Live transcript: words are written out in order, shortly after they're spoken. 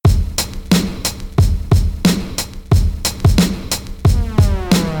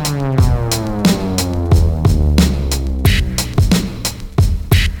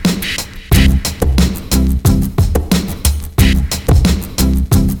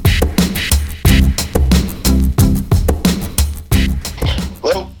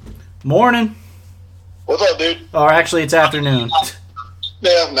Morning. What's up, dude? Or actually, it's afternoon.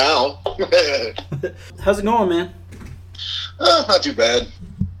 Yeah, now. How's it going, man? Not too bad.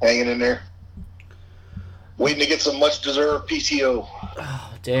 Hanging in there. Waiting to get some much-deserved PTO.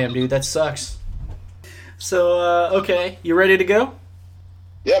 Oh, damn, dude, that sucks. So, okay, you ready to go?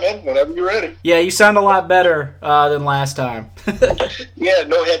 Yeah, man, whenever you're ready. Yeah, you sound a lot better than last time. Yeah,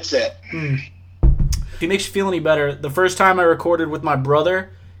 no headset. If it makes you feel any better, the first time I recorded with my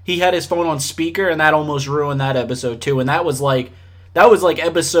brother, he had his phone on speaker, and that almost ruined that episode, too. And that was like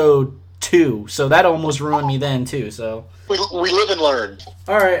episode 2, so that almost ruined me then, too, so. We live and learn.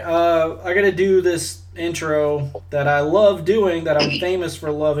 All right, I gotta do this intro that I love doing, that I'm famous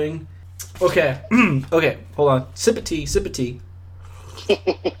for loving. Okay, okay, hold on. Sip of tea, sip of tea.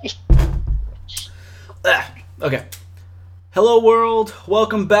 Okay. Hello, world.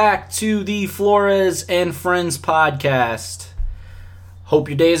 Welcome back to the Flores and Friends podcast. Hope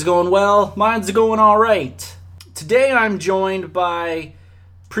your day is going well. Mine's going all right. Today I'm joined by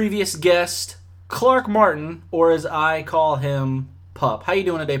previous guest Clark Martin, or as I call him, Pup. How you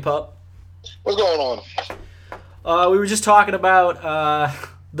doing today, Pup? What's going on? We were just talking about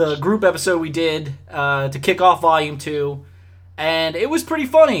the group episode we did to kick off Volume 2, and it was pretty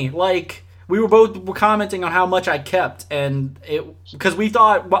funny. Like, we were both commenting on how much I kept, and because we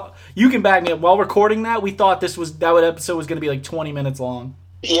thought, well, you can back me up, while recording that, we thought that episode was going to be like 20 minutes long.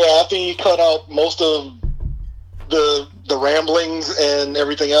 Yeah, after you cut out most of the ramblings and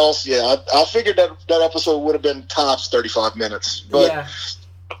everything else, yeah, I figured that episode would have been tops 35 minutes. But, yeah.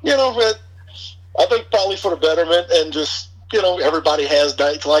 You know, I think probably for the betterment, and just, you know, everybody has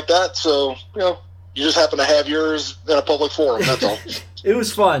nights like that, so, you know, you just happen to have yours in a public forum, that's all. It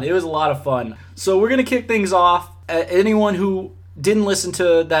was fun. It was a lot of fun. So we're going to kick things off. Anyone who didn't listen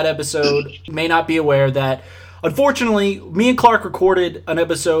to that episode may not be aware that, unfortunately, me and Clark recorded an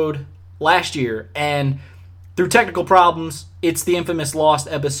episode last year, and through technical problems, it's the infamous lost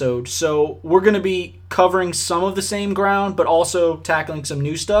episode. So we're going to be covering some of the same ground, but also tackling some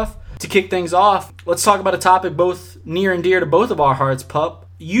new stuff. To kick things off, let's talk about a topic both near and dear to both of our hearts, Pup.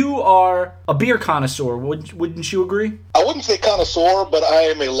 You are a beer connoisseur, wouldn't you agree? I wouldn't say connoisseur, but I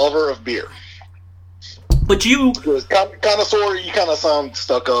am a lover of beer. But you... Connoisseur, you kind of sound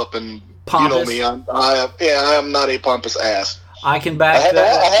stuck up, and pompous. You know me, I am not a pompous ass. I can back that.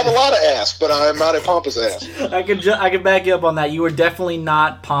 I have a lot of ass, but I am not a pompous ass. I can back you up on that. You are definitely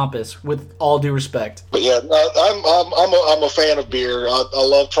not pompous, with all due respect. But yeah, I'm a fan of beer. I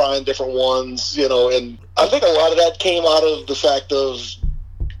love trying different ones, you know, and I think a lot of that came out of the fact of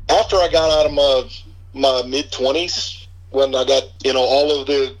after I got out of my mid-20s, when I got, you know, all of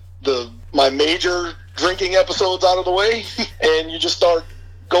my major drinking episodes out of the way, and you just start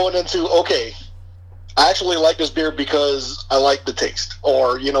going into, okay, I actually like this beer because I like the taste.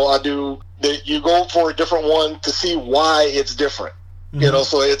 Or, you know, you go for a different one to see why it's different. Mm-hmm. You know,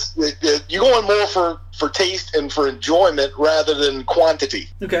 so you're going more for taste and for enjoyment rather than quantity.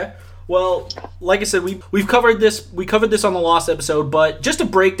 Okay. Well, like I said, we covered this on the Lost episode, but just to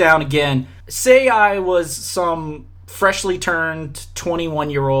break down again, say I was some freshly turned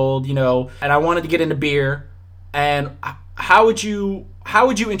 21-year-old, you know, and I wanted to get into beer, and how would you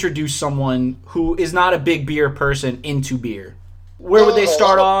introduce someone who is not a big beer person into beer? Where would they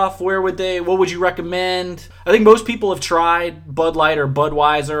start off? What would you recommend? I think most people have tried Bud Light or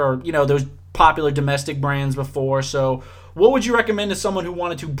Budweiser or, you know, those popular domestic brands before, so what would you recommend to someone who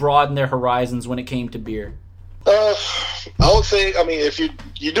wanted to broaden their horizons when it came to beer? I would say, I mean, if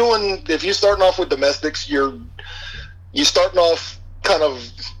you're starting off with domestics, you're starting off kind of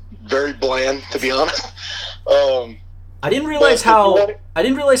very bland, to be honest. I didn't realize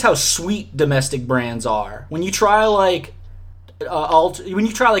how sweet domestic brands are. When you try like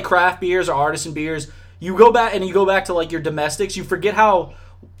craft beers or artisan beers, you go back to like your domestics, you forget how.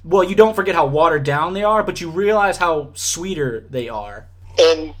 Well, you don't forget how watered down they are, but you realize how sweeter they are.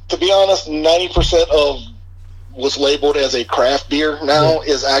 And to be honest, 90% of what's labeled as a craft beer now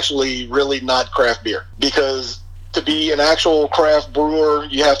is actually really not craft beer. Because to be an actual craft brewer,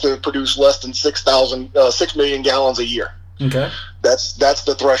 you have to produce less than 6 million gallons a year. Okay. That's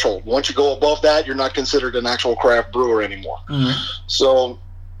the threshold. Once you go above that, you're not considered an actual craft brewer anymore. Mm-hmm. So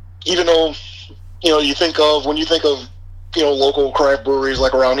even though, you know, when you think of you know, local craft breweries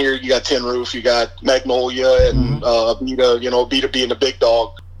like around here, you got Tin Roof, you got Magnolia, and Abita, you know, Abita being the big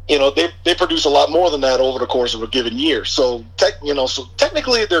dog. You know, they produce a lot more than that over the course of a given year. So,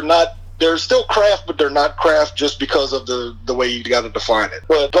 technically they're still craft, but they're not craft just because of the way you got to define it.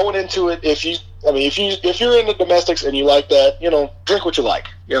 But going into it, if you're into domestics and you like that, you know, drink what you like.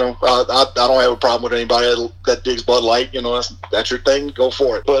 You know, I don't have a problem with anybody that digs Bud Light. You know, that's your thing. Go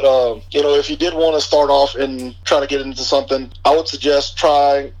for it. But you know, if you did want to start off and try to get into something, I would suggest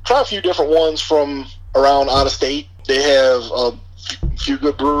try a few different ones from around out of state. They have a few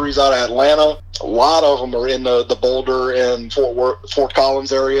good breweries out of Atlanta. A lot of them are in the Boulder and Fort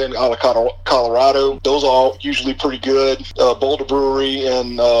Collins area and out of Colorado. Those are all usually pretty good. Boulder Brewery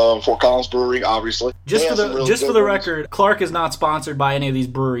and Fort Collins Brewery, obviously. Just for the record, Clark is not sponsored by any of these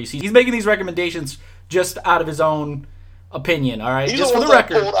breweries. He's making these recommendations just out of his own opinion. All right, just for the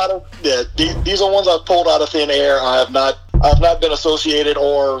record. These are ones I've pulled out of thin air. I've not been associated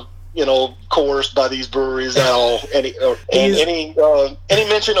or, you know, coerced by these breweries at all. Any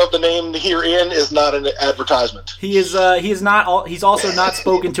mention of the name herein is not an advertisement. He is not. He's also not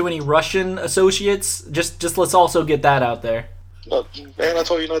spoken to any Russian associates. Just let's also get that out there. Man, I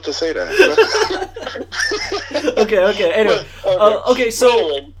told you not to say that. Okay. Anyway, okay.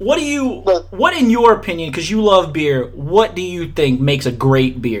 So, what in your opinion? Because you love beer, what do you think makes a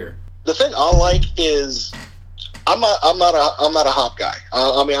great beer? The thing I like is, I'm not a hop guy.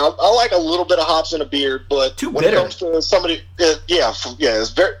 I mean, I like a little bit of hops in a beer, but when it comes to somebody, it's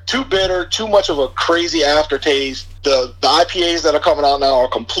very too bitter, too much of a crazy aftertaste. The IPAs that are coming out now are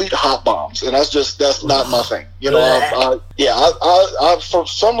complete hop bombs, and that's not my thing. You know, I for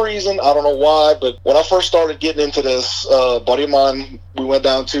some reason, I don't know why, but when I first started getting into this, buddy of mine, we went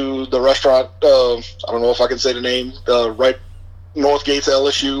down to the restaurant. I don't know if I can say the name. Right. North Gates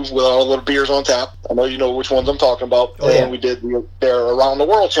LSU with all the little beers on tap. I know you know which ones I'm talking about. Oh, yeah. And we did their Around the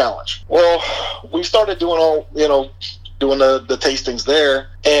World Challenge. Well, we started doing the tastings there,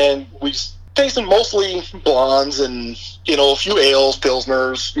 and we tasted mostly blondes and, you know, a few ales,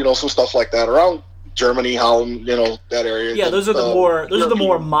 pilsners, you know, some stuff like that around Germany, Holland, you know, that area. Yeah, those are the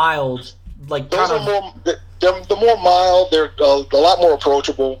more mild, like those are more. The more mild, they're a lot more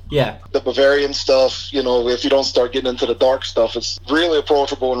approachable. Yeah. The Bavarian stuff, you know, if you don't start getting into the dark stuff, it's really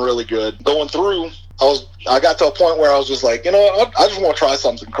approachable and really good. Going through, I got to a point where I was just like, you know, I just want to try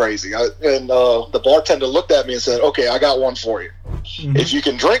something crazy. And the bartender looked at me and said, okay, I got one for you. Mm-hmm. If you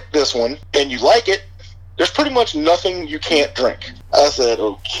can drink this one and you like it, there's pretty much nothing you can't drink. I said,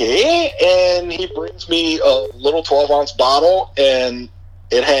 okay. And he brings me a little 12-ounce bottle, and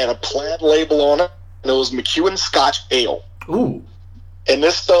it had a plaid label on it. And it was McEwen Scotch Ale. Ooh. And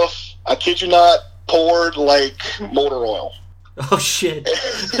this stuff, I kid you not, poured like motor oil. Oh, shit.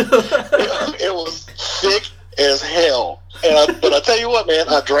 It was thick as hell. But I tell you what, man,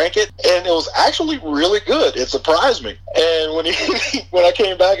 I drank it, and it was actually really good. It surprised me. And when I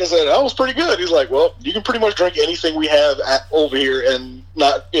came back and said, that was pretty good, he's like, well, you can pretty much drink anything we have over here and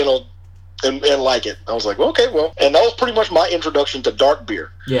not, you know, and like it. I was like, well, okay, well, and that was pretty much my introduction to dark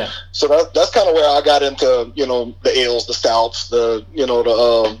beer. Yeah. So that's kind of where I got into, you know, the ales, the stouts, the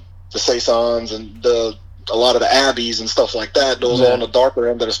saisons, and a lot of the abbeys and stuff like that. Those are on the darker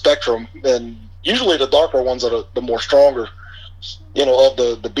end of the spectrum, and usually the darker ones are the more stronger, you know, of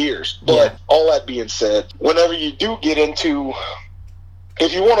the beers. But all that being said, whenever you do get into,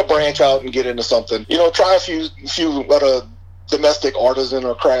 if you want to branch out and get into something, you know, try a few domestic artisan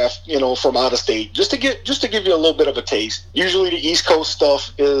or craft, you know, from out of state, just to give you a little bit of a taste. Usually the East Coast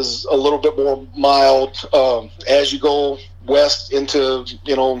stuff is a little bit more mild. As you go west into,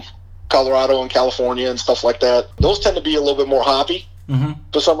 you know, Colorado and California and stuff like that, those tend to be a little bit more hoppy. Mm-hmm.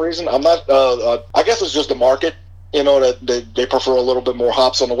 For some reason. I'm not. I guess it's just the market. You know, that they prefer a little bit more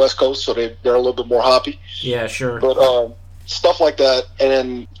hops on the West Coast, so they're a little bit more hoppy. Yeah, sure. But stuff like that,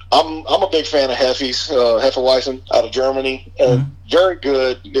 and I'm a big fan of Hefeweizen out of Germany, and very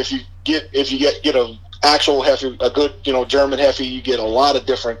good. If you get a actual Hefe, a good, you know, German Hefe, you get a lot of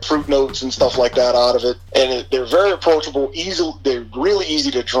different fruit notes and stuff like that out of it, and they're very approachable. They're really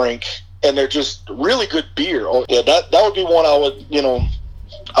easy to drink, and they're just really good beer. Oh, yeah, that would be one I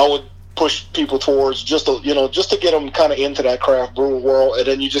would push people towards, just to get them kind of into that craft brewer world. And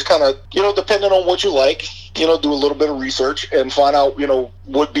then you just kind of, you know, depending on what you like, you know, do a little bit of research and find out, you know,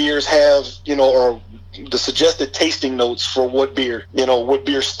 what beers have, you know, or the suggested tasting notes for what beer, you know, what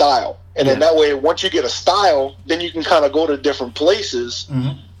beer style. And then that way, once you get a style, then you can kind of go to different places,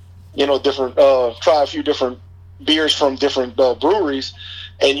 you know, try a few different beers from different breweries.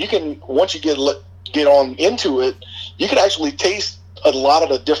 And you can, once you get on into it, you can actually taste a lot of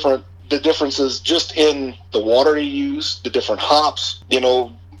the differences just in the water they use, the different hops, you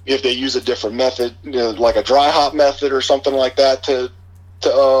know, if they use a different method, you know, like a dry hop method or something like that to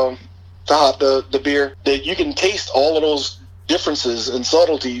hop the beer, that you can taste all of those differences and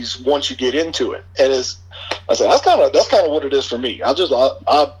subtleties once you get into it. And that's kind of what it is for me. I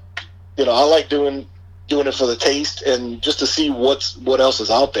like doing, doing it for the taste and just to see what else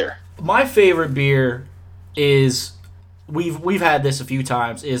is out there. My favorite beer is we've had this a few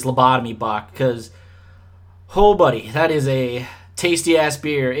times is Lobotomy Bock because, oh buddy, that is a tasty ass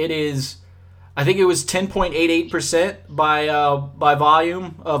beer. It is. I think it was 10.88% by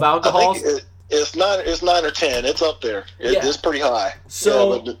volume of alcohol. It's 9 or 10. It's up there. It's pretty high.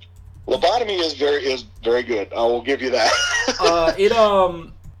 So but Lobotomy is very good. I will give you that.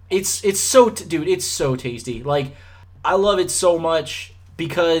 It's so dude, it's so tasty. Like, I love it so much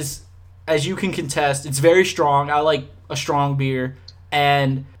because, as you can contest, it's very strong. I like a strong beer,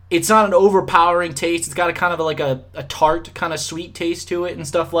 and it's not an overpowering taste. It's got a kind of like a tart, kind of sweet taste to it and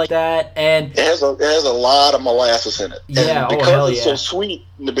stuff like that. And it has a lot of molasses in it. Yeah, and because it's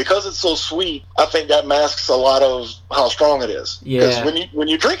so sweet, I think that masks a lot of how strong it is. Yeah. Because when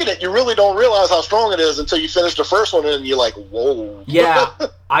you're drinking it, you really don't realize how strong it is until you finish the first one, and you're like, whoa. Yeah,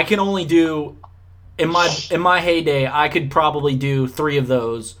 I can only do in my heyday. I could probably do 3 of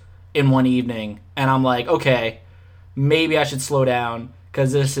those in one evening, and I'm like, okay, maybe I should slow down,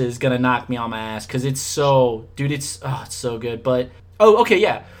 because this is going to knock me on my ass. Because it's so... Dude, it's so good. But... Oh, okay,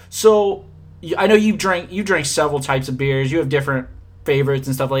 yeah. So, I know you drank several types of beers. You have different favorites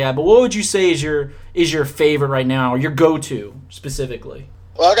and stuff like that. But what would you say is your favorite right now? Or your go-to, specifically?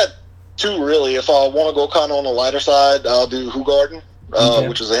 Well, I got 2, really. If I want to go kind of on the lighter side, I'll do Hoegaarden,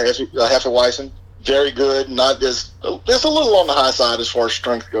 which is a Hefeweizen. Very good. It's a little on the high side as far as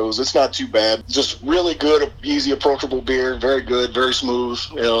strength goes. It's not too bad. Just really good, easy, approachable beer. Very good, very smooth.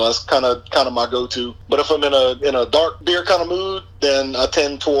 That's kind of my go-to. But if I'm in a dark beer kind of mood, then I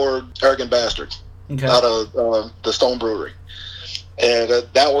tend toward Arrogant Bastard out of the Stone Brewery, and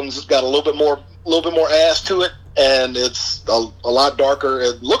that one's got a little bit more ass to it, and it's a lot darker.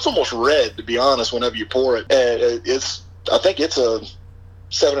 It looks almost red, to be honest, whenever you pour it. And I think it's a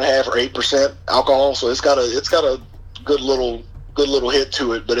 7.5 or 8% alcohol, so it's got a good little hit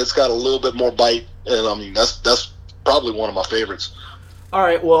to it, but it's got a little bit more bite, and I mean that's probably one of my favorites. All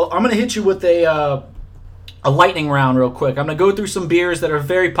right, well, I'm gonna hit you with a lightning round real quick. I'm gonna go through some beers that are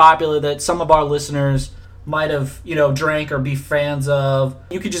very popular that some of our listeners might have drank or be fans of.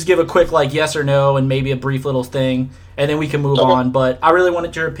 You could just give a quick yes or no and maybe a brief little thing, and then we can move on. But I really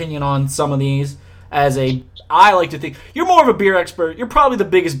wanted your opinion on some of these. I like to think you're more of a beer expert. You're probably the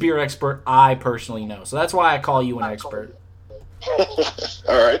biggest beer expert I personally know. So that's why I call you an expert. All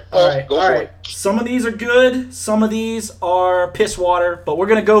right. Go for it. Some of these are good. Some of these are piss water. But we're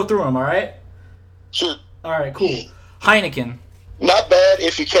going to go through them, all right? Sure. All right, cool. Heineken. Not bad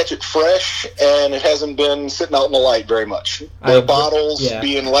if you catch it fresh and it hasn't been sitting out in the light very much. The bottles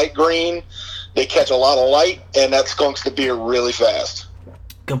being light green, they catch a lot of light, and that skunks the beer really fast.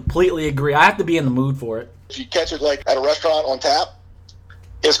 Completely agree. I have to be in the mood for it. If you catch it at a restaurant on tap,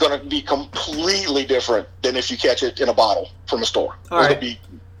 it's going to be completely different than if you catch it in a bottle from a store. It'll be,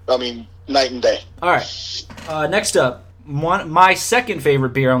 night and day. All right. Next up, my second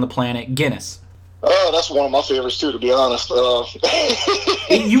favorite beer on the planet, Guinness. Oh, that's one of my favorites too, to be honest. The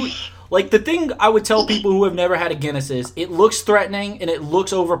thing I would tell people who have never had a Guinness is it looks threatening and it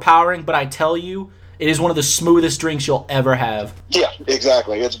looks overpowering, but I tell you, it is one of the smoothest drinks you'll ever have. Yeah,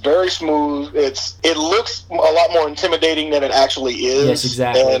 exactly. It's very smooth. It looks a lot more intimidating than it actually is. Yes,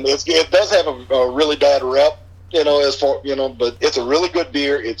 exactly. And it does have a really bad rep, but it's a really good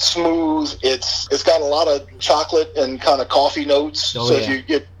beer. It's smooth. It's got a lot of chocolate and kind of coffee notes.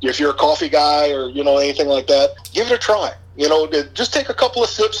 If you're a coffee guy or anything like that, give it a try. Just take a couple of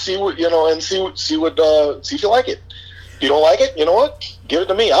sips, see what see if you like it. If you don't like it, you know what? Give it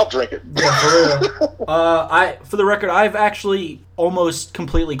to me. I'll drink it. Yeah, for real. For the record, I've actually almost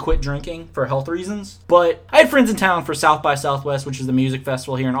completely quit drinking for health reasons. But I had friends in town for South by Southwest, which is the music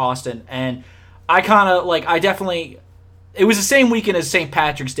festival here in Austin, and I kind of it was the same weekend as St.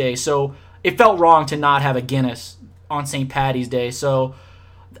 Patrick's Day, so it felt wrong to not have a Guinness on St. Patty's Day. So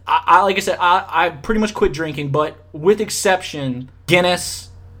I pretty much quit drinking, but with exception, Guinness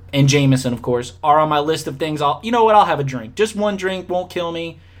and Jameson, of course, are on my list of things. I'll have a drink. Just one drink won't kill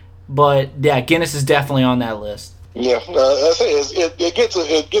me, but yeah, Guinness is definitely on that list. Yeah, I say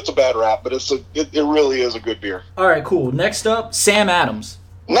it gets a bad rap, but it really is a good beer. All right, cool. Next up, Sam Adams.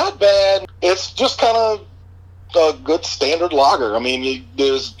 Not bad. It's just kind of a good standard lager. I mean, you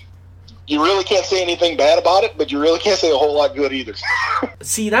really can't say anything bad about it, but you really can't say a whole lot good either.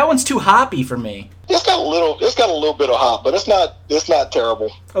 See, that one's too hoppy for me. It's got a little bit of hop, but it's not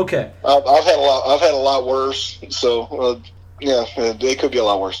terrible. Okay. I've had a lot worse. So it could be a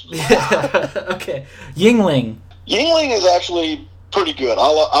lot worse. Okay. Yingling. Yingling is actually pretty good.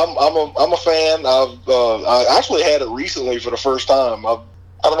 I'm a fan. I actually had it recently for the first time.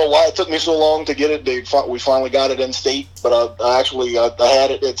 I don't know why it took me so long to get it. We finally got it in state, but I had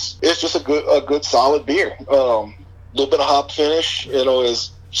it. It's just a good solid beer. Little bit of hop finish.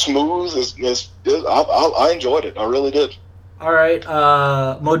 Is smooth. I enjoyed it. I really did. All right,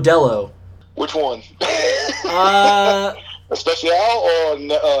 Modelo. Which one? Especial or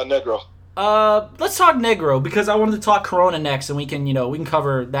Negro? Let's talk Negro because I wanted to talk Corona next, and we can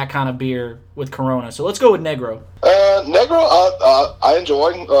cover that kind of beer with Corona. So let's go with Negro. Negro, I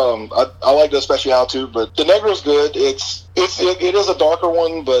enjoy. I like the Especial too, but the Negro's good. It is a darker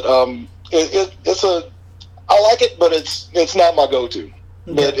one, but I like it, but it's not my go-to.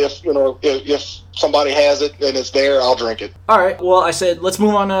 Okay. But if somebody has it and it's there, I'll drink it. All right. Well, I said let's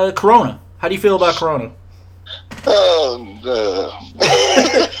move on to Corona. How do you feel about Corona?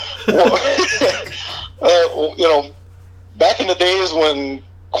 Back in the days when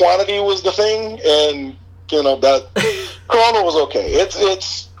quantity was the thing, and that Corona was okay.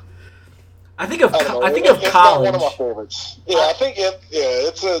 It's. I think of college. It's not one of my favorites. Yeah, I think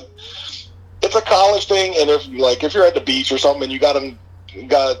it's a college thing, and if you're at the beach or something, and you got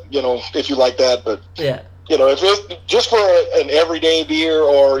if you like that, but yeah. If it's just for an everyday beer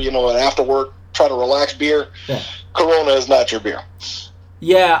or, an after work, try to relax beer, yeah. Corona is not your beer.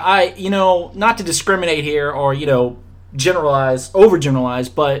 Yeah, not to discriminate here or,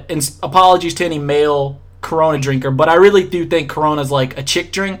 overgeneralize, but apologies to any male Corona drinker, but I really do think Corona's like a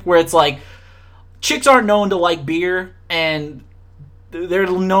chick drink where it's like chicks aren't known to like beer and they're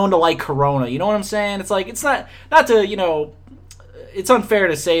known to like Corona. You know what I'm saying? It's like, it's not to, it's unfair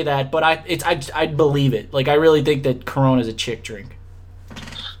to say that, but I believe it. Like, I really think that Corona's a chick drink.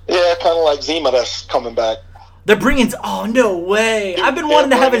 Yeah, kind of like Zima that's coming back. They're bringing... Oh, no way. I've been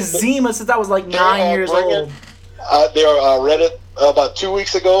wanting to have a Zima since I was like 9 years old. I read it about 2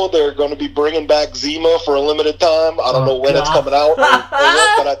 weeks ago. They're going to be bringing back Zima for a limited time. I don't know when it's coming out, or what,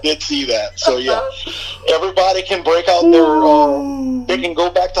 but I did see that. So, yeah. Everybody can break out their... they can go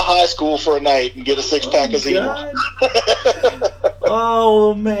back to high school for a night and get a six-pack of Zima.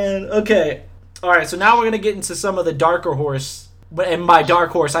 Oh, man. Okay. All right, so now we're going to get into some of the darker horse... And by dark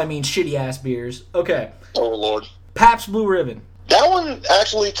horse, I mean shitty-ass beers. Okay. Oh, Lord. Pabst Blue Ribbon. That one,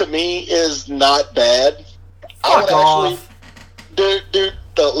 actually, to me, is not bad. Fuck off. Dude,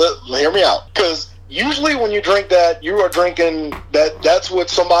 hear me out. Because usually when you drink that, you are drinking that's what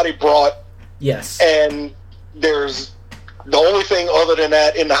somebody brought. Yes. And there's... The only thing other than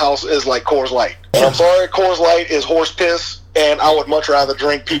that in the house is, like, Coors Light. And I'm sorry, Coors Light is horse piss, and I would much rather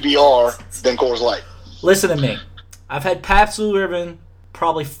drink PBR than Coors Light. Listen to me. I've had Pabst Blue Ribbon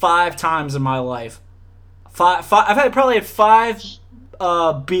probably 5 times in my life. I've probably had 5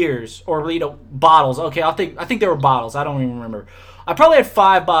 beers or bottles. Okay, I think there were bottles. I don't even remember. I probably had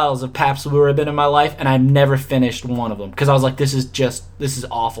 5 bottles of Pabst Blue Ribbon in my life, and I've never finished one of them because I was like, this is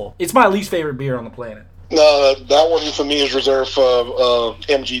awful. It's my least favorite beer on the planet. No, that one for me is reserved for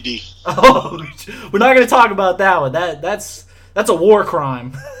MGD. Oh, we're not going to talk about that one. That's a war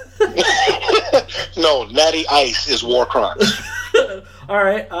crime. No, Natty Ice is war crime. All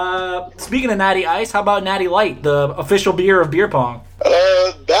right. Speaking of Natty Ice, how about Natty Light, the official beer of beer pong?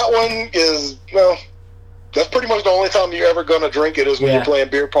 That one is, that's pretty much the only time you're ever gonna drink it is when you're playing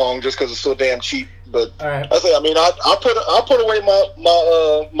beer pong, just because it's so damn cheap. But all right. I put away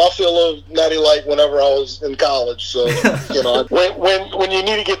my fill of Natty Light whenever I was in college. So when you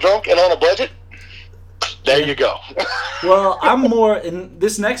need to get drunk and on a budget. There you go. Well, I'm more, and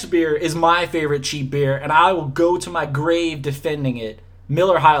this next beer is my favorite cheap beer, and I will go to my grave defending it.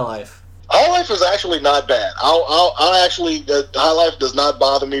 Miller High Life. High Life is actually not bad. The High Life does not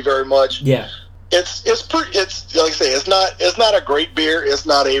bother me very much. Yeah. It's like I say, it's not a great beer. It's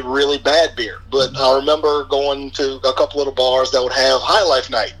not a really bad beer. But I remember going to a couple of the bars that would have High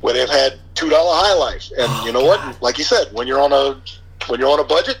Life night where they've had $2 High Life, and what? Like you said, when you're on a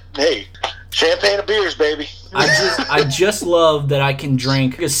budget, hey. Champagne and beers, baby. I just love that I can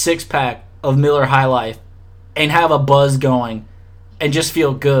drink a 6-pack of Miller High Life and have a buzz going and just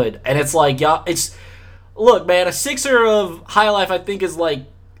feel good. And it's like, look, man, a 6er of High Life I think is like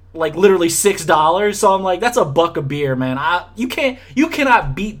literally $6. So I'm like, that's a buck of beer, man. You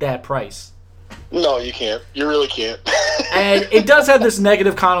cannot beat that price. No, you can't. You really can't. And it does have this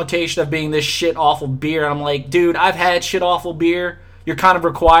negative connotation of being this shit awful beer. And I'm like, dude, I've had shit awful beer. You're kind of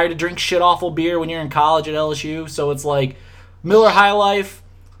required to drink shit-awful beer when you're in college at LSU. So it's like, Miller High Life,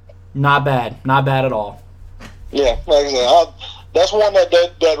 not bad. Not bad at all. Yeah, like I said, that's one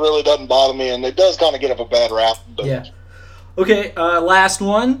that really doesn't bother me, and it does kind of get up a bad rap. But. Yeah. Okay, last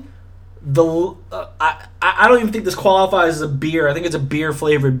one. I don't even think this qualifies as a beer. I think it's a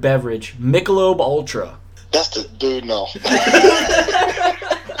beer-flavored beverage. Michelob Ultra. That's the dude, no.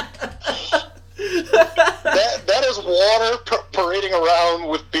 is water parading around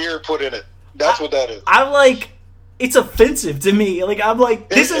with beer put in it. That's what that is. I'm like, it's offensive to me. Like, I'm like,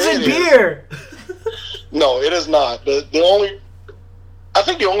 this isn't beer. No, it is not. I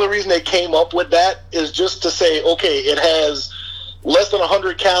think the only reason they came up with that is just to say, okay, it has less than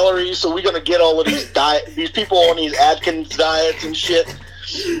 100 calories, so we're going to get all of these people on these Atkins diets and shit.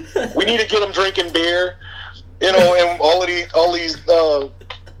 We need to get them drinking beer, and all these little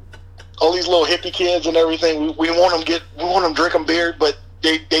hippie kids and everything. We want them drinking beer, but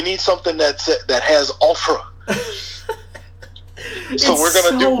they need something that has ultra. So we're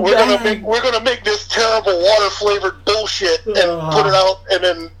gonna make this terrible water flavored bullshit and put it out, and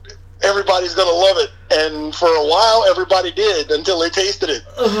then everybody's gonna love it. And for a while, everybody did until they tasted it.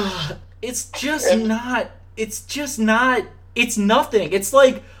 It's not. It's nothing. It's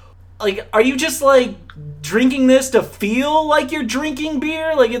like, are you just like drinking this to feel like you're drinking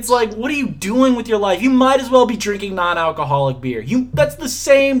beer? Like, it's like, what are you doing with your life? You might as well be drinking non-alcoholic beer. That's the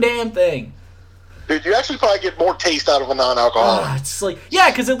same damn thing. Dude, you actually probably get more taste out of a non-alcoholic. It's like, yeah,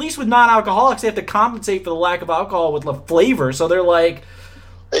 because at least with non-alcoholics, they have to compensate for the lack of alcohol with the flavor. So they're like...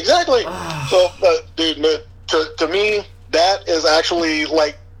 Exactly. So, dude, to me, that is actually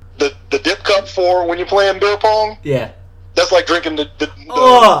like the dip cup for when you're playing beer pong. Yeah. That's like drinking the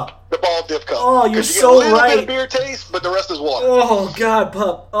ball dip cup. Oh, you're so right. You get a little bit of beer taste, but the rest is water. Oh, God,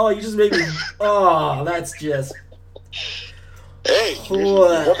 pup. Oh, you just made me... Oh, that's just... Hey, you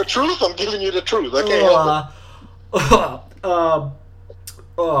want the truth? I'm giving you the truth. I can't help it.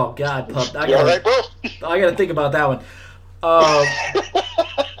 Oh, God, pup. You all right, bro? I gotta think about that one.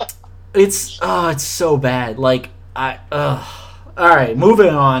 It's so bad. Like, all right, moving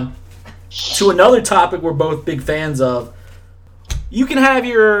on to another topic we're both big fans of. You can have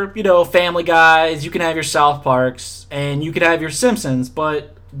your, Family Guys, you can have your South Parks, and you can have your Simpsons,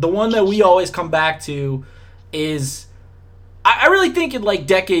 but the one that we always come back to is... I really think in like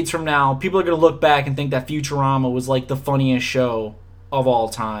decades from now, people are going to look back and think that Futurama was like the funniest show of all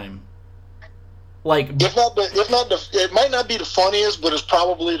time. Like, it might not be the funniest, but it's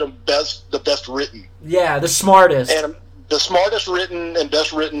probably the best written. Yeah, the smartest. And the smartest written and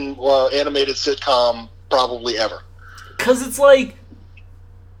best written animated sitcom probably ever. Because it's like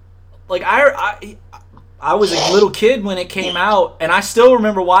I was a little kid when it came out, and I still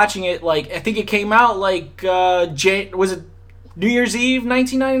remember watching it. Like, I think it came out like was it New Year's Eve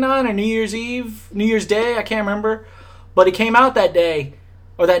 1999 or New Year's Day? I can't remember, but it came out that day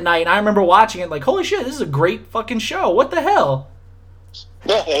or that night, and I remember watching it like, holy shit, this is a great fucking show. What the hell?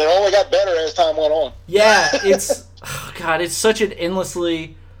 Yeah, and it only got better as time went on. Yeah, it's God, it's such an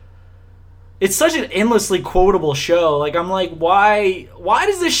endlessly quotable show. Like, I'm like, why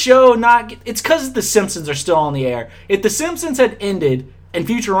does this show not get... It's because The Simpsons are still on the air. If The Simpsons had ended and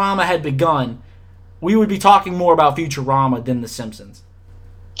Futurama had begun, we would be talking more about Futurama than The Simpsons.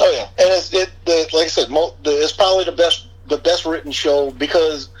 Oh yeah, and like I said, it's probably the best written show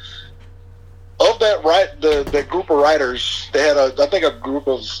because of that. The group of writers, they had I think a group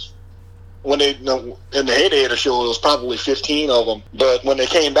of, when they in the heyday of the show, it was probably 15 of them. But when they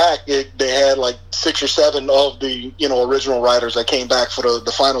came back, they had like 6 or 7 of the original writers that came back for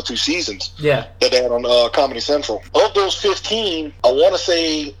the final 2 seasons. Yeah, that they had on Comedy Central. Of those 15, I want to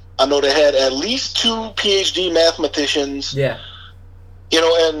say I know they had at least 2 PhD mathematicians. Yeah,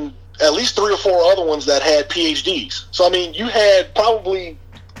 and at least 3 or 4 other ones that had PhDs. So I mean, you had probably,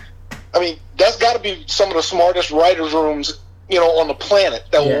 that's got to be some of the smartest writers' rooms on the planet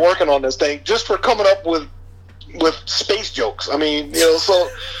that were working on this thing just for coming up with space jokes. I mean, so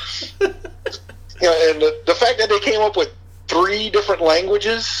and the fact that they came up with 3 different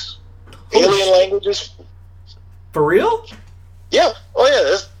languages, alien languages. For real? Yeah. Oh yeah.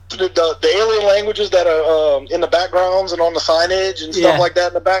 That's the alien languages that are in the backgrounds and on the signage and stuff like that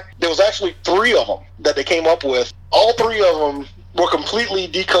in the back. There was actually 3 of them that they came up with. All 3 of them were completely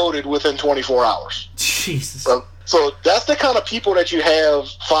decoded within 24 hours. Jesus. So that's the kind of people that you have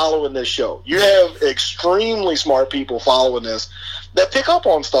following this show. You have extremely smart people following this that pick up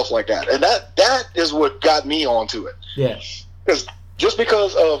on stuff like that. And that is what got me onto it. Yeah. Because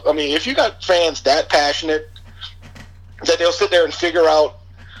if you got fans that passionate that they'll sit there and figure out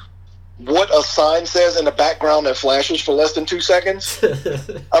what a sign says in the background that flashes for less than 2 seconds.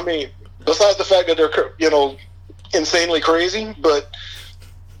 Besides the fact that they're, insanely crazy, but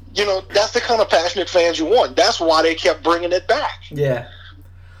that's the kind of passionate fans you want. That's why they kept bringing it back. Yeah.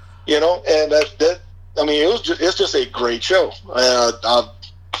 And it's just a great show. I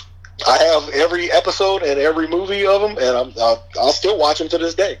have every episode and every movie of them, and I'll still watch them to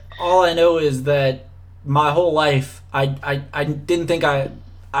this day. All I know is that my whole life, I didn't think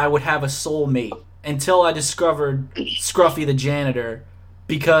I would have a soulmate until I discovered Scruffy the janitor,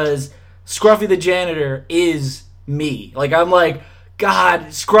 because Scruffy the janitor is me. Like, I'm like, God,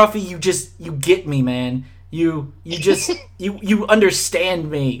 Scruffy, you get me, man. You just you understand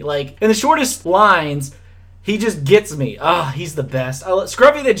me. Like, in the shortest lines, he just gets me. He's the best.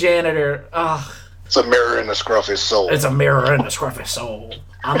 Scruffy the janitor. It's a mirror in the Scruffy's soul. It's a mirror in the Scruffy's soul.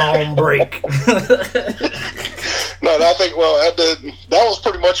 I'm on break. No, I think, that was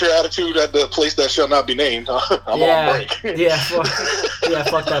pretty much your attitude at the place that shall not be named. I'm on break.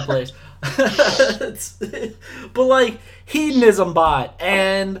 Fuck that place. But, like, Hedonism Bot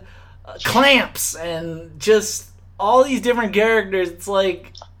and Clamps and just all these different characters, it's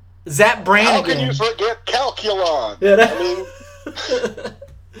like Zap Brannigan. How can you forget Calculon? Yeah,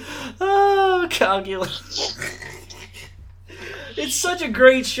 oh, Calculon. It's such a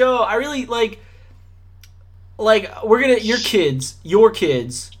great show. I really like your kids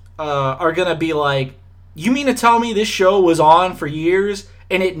are gonna be like, you mean to tell me this show was on for years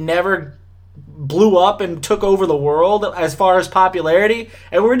and it never blew up and took over the world as far as popularity?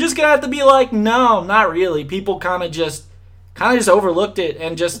 And we're just gonna have to be like, no, not really. People kind of just overlooked it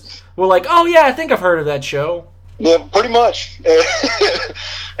and just were like, oh yeah, I think I've heard of that show. Yeah, pretty much.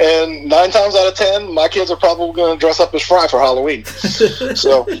 And 9 times out of 10, my kids are probably going to dress up as Fry for Halloween.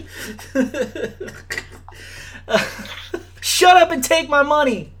 So, shut up and take my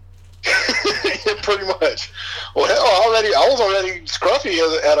money. Yeah, pretty much. Well, hell, I was already Scruffy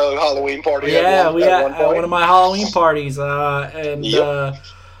at a Halloween party. Yeah, at one of my Halloween parties, and yep.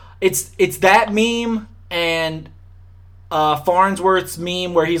 It's that meme and Farnsworth's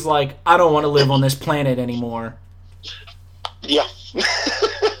meme where he's like, I don't want to live on this planet anymore. Yeah.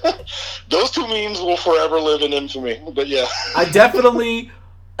 Those two memes will forever live in infamy. But yeah. I definitely.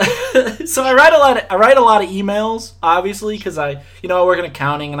 So I write a lot of emails, obviously, because I work in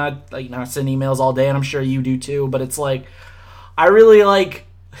accounting and I send emails all day, and I'm sure you do too. But it's like, I really like,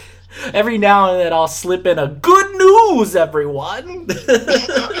 every now and then I'll slip in a good news, everyone.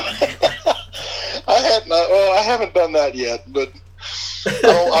 I haven't done that yet, but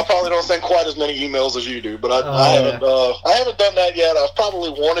I probably don't send quite as many emails as you do. But I haven't done that yet. I've probably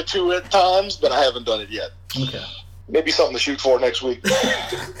wanted to at times, but I haven't done it yet. Okay. Maybe something to shoot for next week.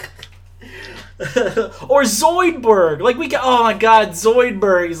 Or Zoidberg. Oh my God,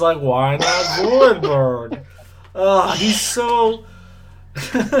 Zoidberg. He's like, why not Zoidberg? He's so...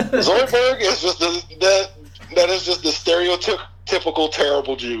 Zoidberg is just that is just the stereotypical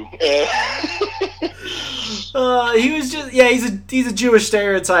terrible Jew. He's a Jewish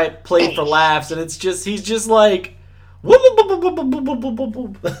stereotype played for laughs, and it's just, he's just like...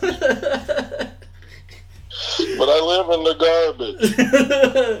 But I live in the garbage.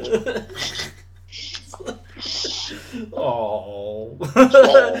 Oh.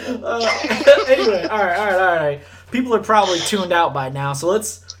 Anyway, all right. People are probably tuned out by now, so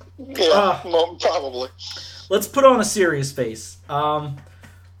let's... probably. Let's put on a serious face.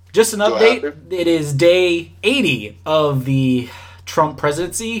 Just an update. It is day 80 of the Trump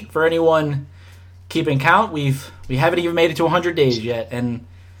presidency. For anyone keeping count, we haven't even made it to 100 days yet, and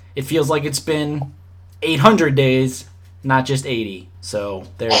it feels like it's been 800 days, not just 80. So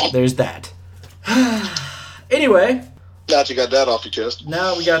there's that. Anyway. Now you got that off your chest.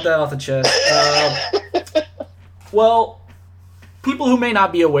 Now we got that off the chest. Well, people who may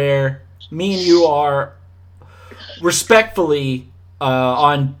not be aware, me and you are respectfully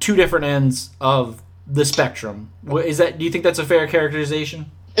on two different ends of the spectrum. Do you think that's a fair characterization?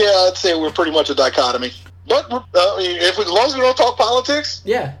 Yeah, I'd say we're pretty much a dichotomy. But as long as we don't talk politics,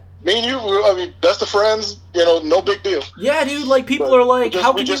 yeah. Me and you, best of friends, no big deal. Yeah, dude, like, people are like,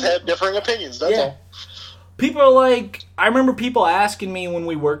 how can you... We just have differing opinions, that's all. People are like, I remember people asking me when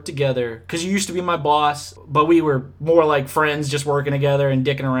we worked together, because you used to be my boss, but we were more like friends just working together and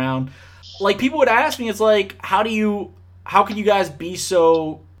dicking around. Like, people would ask me, it's like, how can you guys be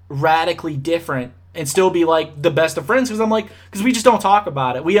so radically different and still be like the best of friends? Because I'm like, because we just don't talk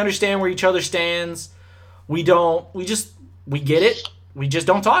about it. We understand where each other stands. We get it. We just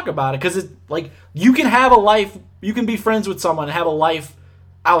don't talk about it, because it's like, you can have a life, you can be friends with someone and have a life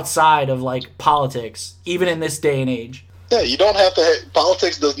outside of like politics, even in this day and age. Yeah, you don't have to.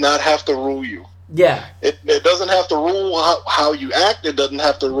 Politics does not have to rule you. Yeah, it doesn't have to rule how you act. It doesn't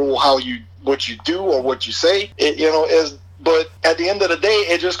have to rule what you do or what you say. But at the end of the day,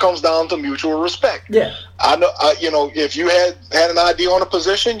 it just comes down to mutual respect. Yeah, I know. If you had an idea on a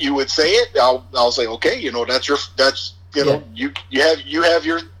position, you would say it. I'll say, okay, you have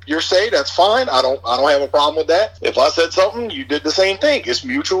your say. That's fine. I don't have a problem with that. If I said something, you did the same thing. It's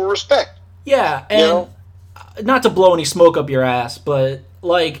mutual respect. Yeah, and not to blow any smoke up your ass, but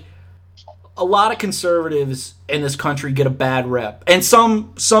like a lot of conservatives in this country get a bad rep, and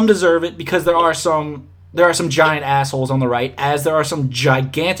some deserve it because there are some giant assholes on the right, as there are some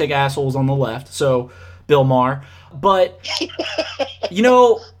gigantic assholes on the left. So, Bill Maher. But, you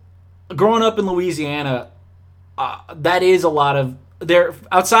know, growing up in Louisiana, that is a lot of there.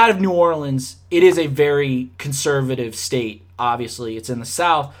 Outside of New Orleans, it is a very conservative state. Obviously, it's in the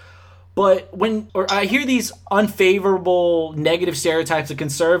South. But I hear these unfavorable, negative stereotypes of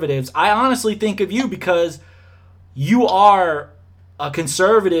conservatives, I honestly think of you because you are a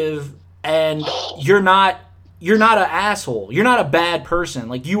conservative and you're not an asshole. You're not a bad person.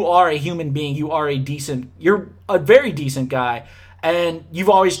 Like, you are a human being. You're a very decent guy. And you've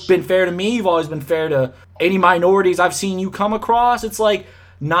always been fair to me. You've always been fair to any minorities I've seen you come across. It's like,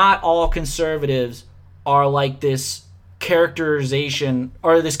 not all conservatives are like this characterization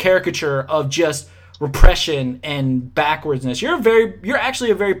or this caricature of just repression and backwardsness. You're actually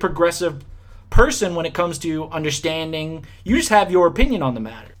a very progressive person when it comes to understanding. You just have your opinion on the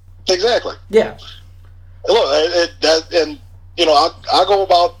matter. Exactly. Yeah. Look, I go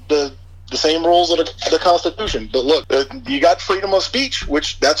about the same rules of the Constitution. But look, you got freedom of speech,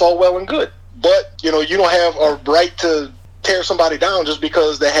 which that's all well and good. But, you don't have a right to tear somebody down just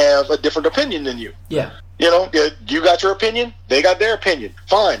because they have a different opinion than you. Yeah. You got your opinion, they got their opinion.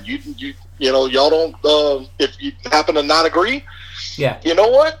 Fine. Y'all don't, if you happen to not agree, yeah. You know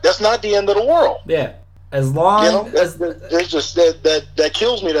what? That's not the end of the world. Yeah. As long as it's just that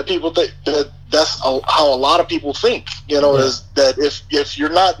kills me that people think that's how a lot of people think. Is that if you're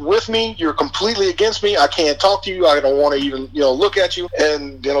not with me, you're completely against me. I can't talk to you. I don't want to even look at you.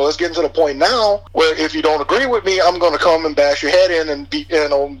 And it's getting to the point now where if you don't agree with me, I'm going to come and bash your head in and take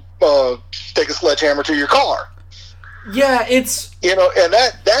a sledgehammer to your car. Yeah, it's and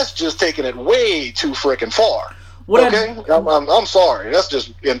that's just taking it way too freaking far. I'm sorry. That's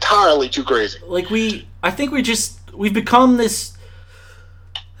just entirely too crazy. Like I think we've become this.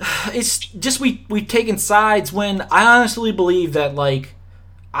 It's just we've taken sides when I honestly believe that, like,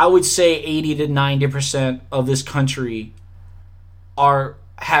 I would say 80 to 90% of this country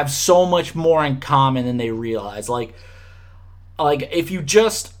have so much more in common than they realize. Like if you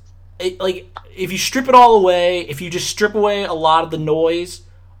strip it all away, if you just strip away a lot of the noise,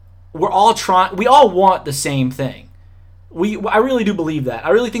 we all want the same thing. I really do believe that.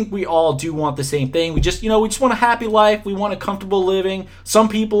 I really think we all do want the same thing. We just want a happy life. We want a comfortable living. Some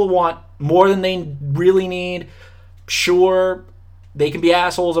people want more than they really need. Sure, they can be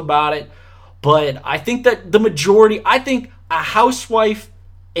assholes about it. But I think that the majority, a housewife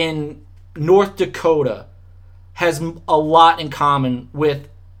in North Dakota has a lot in common with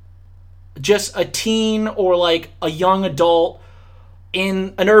just a teen or like a young adult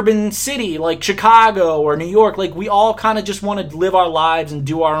in an urban city like Chicago or New York. Like, we all kind of just want to live our lives and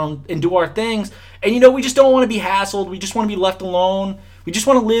do our things. And we just don't want to be hassled. We just want to be left alone. We just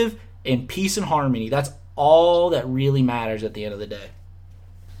want to live in peace and harmony. That's all that really matters at the end of the day.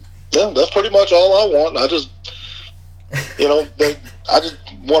 Yeah, that's pretty much all I want. I just, I just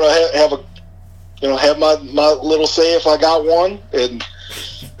want to have my little say if I got one, and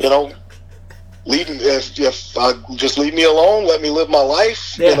if just leave me alone, let me live my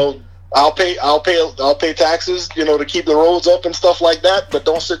life. Yeah. I'll pay taxes, to keep the roads up and stuff like that. But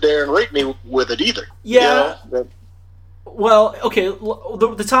don't sit there and rate me with it either. Yeah. Well, okay.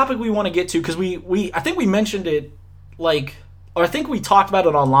 The topic we want to get to, because I think we mentioned it, or I think we talked about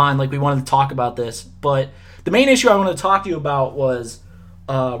it online. Like, we wanted to talk about this, but the main issue I wanted to talk to you about was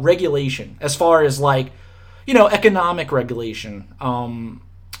regulation, as far as economic regulation.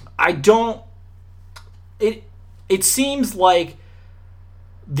 It seems like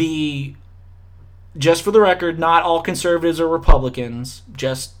just for the record, not all conservatives are Republicans.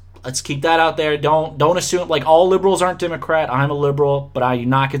 Just let's keep that out there. Don't assume all liberals aren't Democrat. I'm a liberal, but I do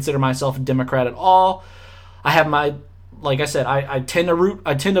not consider myself a Democrat at all. I have like I said, I tend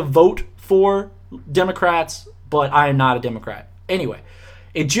to vote for Democrats, but I am not a Democrat. Anyway,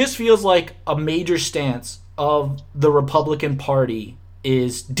 it just feels like a major stance of the Republican Party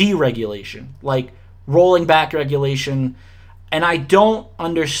is deregulation, rolling back regulation, and I don't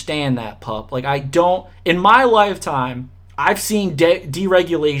understand that, pup. In my lifetime, I've seen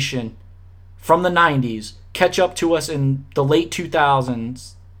deregulation from the 90s catch up to us in the late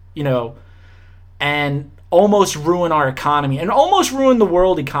 2000s, and almost ruin our economy, and almost ruin the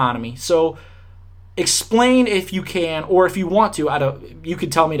world economy. So explain, if you can, or if you want to, you can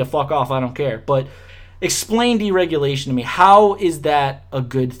tell me to fuck off, I don't care, but explain deregulation to me. How is that a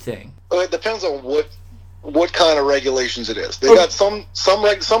good thing? Well, it depends on what kind of regulations it is. They got some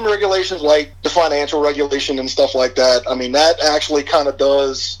regulations, like the financial regulation and stuff like that. I mean, that actually kind of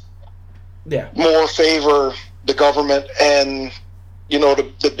does more favor the government and, you know,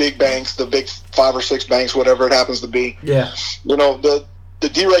 the big banks, the big 5 or 6 banks, whatever it happens to be. Yeah. You know, the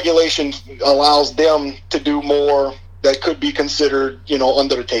deregulation allows them to do more that could be considered, you know,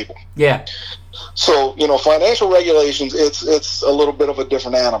 under the table. Yeah. So, you know, financial regulations, it's a little bit of a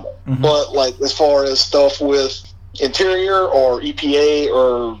different animal. Mm-hmm. But, like, as far as stuff with Interior or EPA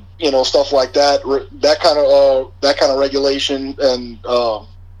or, you know, stuff like that, that kind of regulation and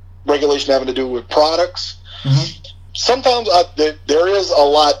regulation having to do with products, sometimes there is a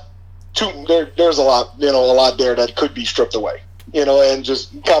lot there's a lot, you know, a lot there that could be stripped away, you know, and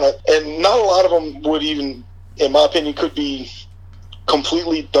just kind of, and not a lot of them would even, in my opinion, could be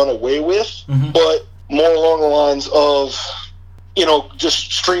completely done away with, but more along the lines of, you know,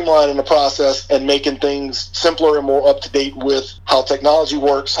 just streamlining the process and making things simpler and more up to date with how technology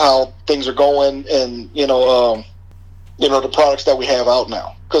works, how things are going, and, you know, the products that we have out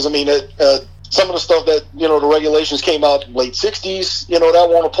now. Because, I mean, some of the stuff that, you know, the regulations came out in late 60s, you know, that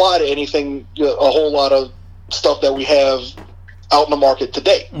won't apply to anything, a whole lot of stuff that we have out in the market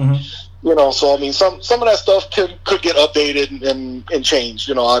today. You know, so I mean, some of that stuff could get updated and changed.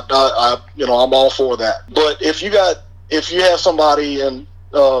 You know, I'm all for that. But if you have somebody in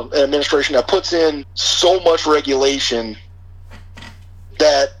an administration that puts in so much regulation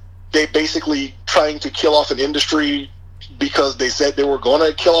that they basically trying to kill off an industry because they said they were going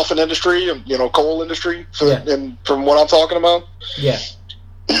to kill off an industry, you know, coal industry, and from what I'm talking about. Yeah.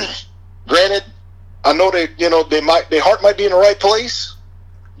 Granted, I know that, you know, their heart might be in the right place,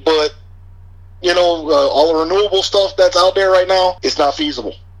 but, you know, all the renewable stuff that's out there right now, it's not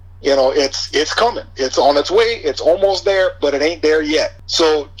feasible. You know, it's coming. It's on its way. It's almost there, but it ain't there yet.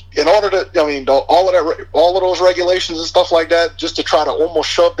 So in order to, I mean, all of those regulations and stuff like that, just to try to almost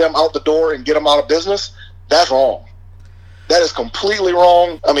shove them out the door and get them out of business, that's wrong. That is completely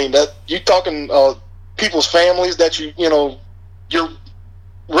wrong. I mean, that you're talking people's families that you're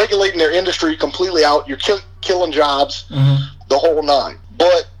regulating their industry completely out. You're killing jobs, the whole nine.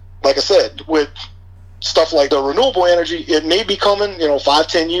 But like I said, with stuff like the renewable energy, it may be coming, you know,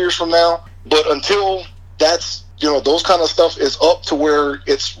 5-10 years from now. But until that's, you know, those kind of stuff is up to where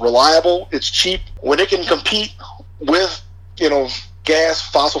it's reliable, it's cheap, when it can compete with, you know, gas,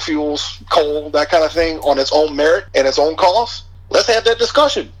 fossil fuels, coal, that kind of thing on its own merit and its own cost, let's have that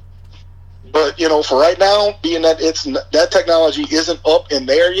discussion. But, you know, for right now, being that that technology isn't up in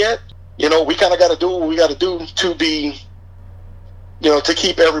there yet, you know, we kind of got to do what we got to do to be, you know, to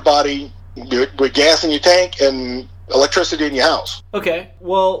keep everybody with gas in your tank and electricity in your house. Okay,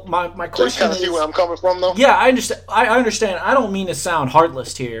 well, my question is... So you kind of see where I'm coming from, though? Yeah, I understand. I understand. I don't mean to sound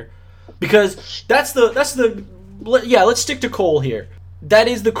heartless here, because that's the... Yeah, let's stick to coal here. That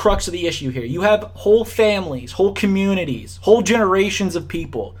is the crux of the issue here. You have whole families, whole communities, whole generations of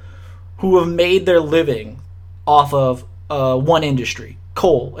people who have made their living off of one industry,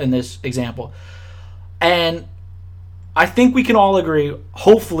 coal in this example. And I think we can all agree,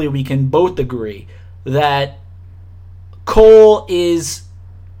 hopefully we can both agree, that coal is,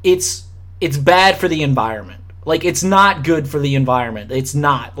 it's bad for the environment. Like, it's not good for the environment. It's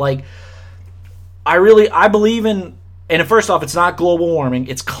not. Like, I believe in, and first off, it's not global warming,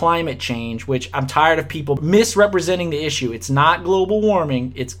 it's climate change, which I'm tired of people misrepresenting the issue. It's not global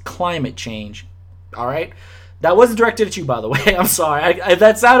warming, it's climate change. All right? That wasn't directed at you, by the way. I'm sorry. If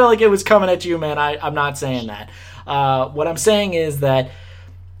that sounded like it was coming at you, man, I'm not saying that. What I'm saying is that...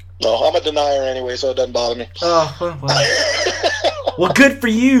 No, I'm a denier anyway, so it doesn't bother me. Oh, well, good for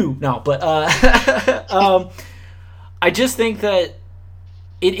you. No, but I just think that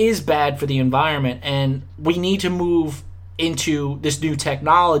it is bad for the environment, and we need to move into this new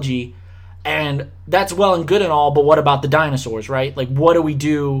technology, and that's well and good and all, but what about the dinosaurs, right? Like, what do we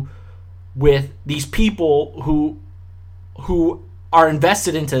do with these people who are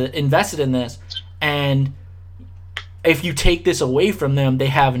invested in this, and if you take this away from them, they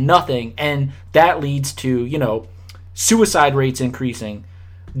have nothing, and that leads to, you know, suicide rates increasing,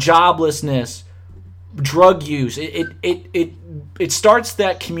 joblessness, drug use. It starts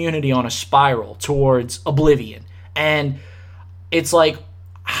that community on a spiral towards oblivion. And it's like,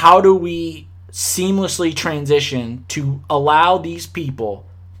 how do we seamlessly transition to allow these people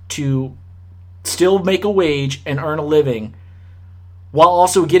to still make a wage and earn a living while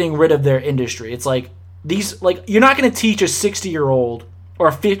also getting rid of their industry? It's like, you're not going to teach a 60-year-old or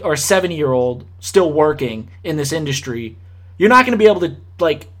a 70-year-old still working in this industry. You're not going to be able to,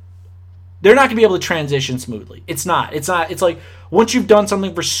 like, they're not going to be able to transition smoothly. It's not. It's like, once you've done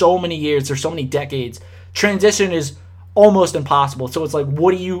something for so many years or so many decades, transition is almost impossible. So it's like,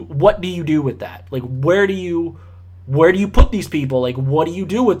 what do you do with that? Like, where do you where do you put these people? Like, what do you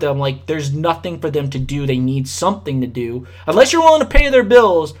do with them? Like, there's nothing for them to do. They need something to do. Unless you're willing to pay their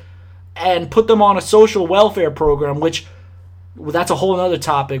bills and put them on a social welfare program, which, well, that's a whole other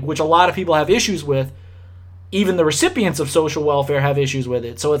topic, which a lot of people have issues with. Even the recipients of social welfare have issues with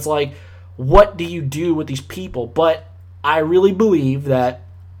it. So it's like, what do you do with these people? But I really believe that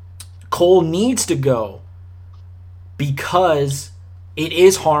coal needs to go because it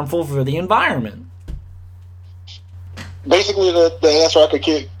is harmful for the environment. Basically, the answer I could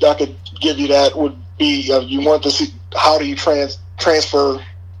give you that would be you want to see how do you transfer,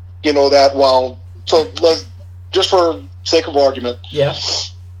 that while. So let's just for sake of argument. Yeah.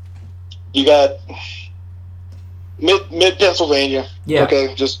 You got mid Pennsylvania. Yeah.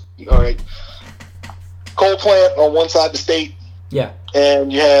 Okay. Just all right. Coal plant on one side of the state. Yeah.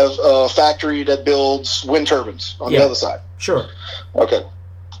 And you have a factory that builds wind turbines on the other side. Sure. Okay.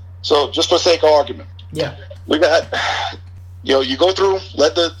 So just for sake of argument. Yeah. We got, you go through,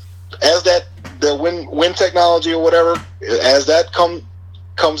 the wind technology or whatever, as that comes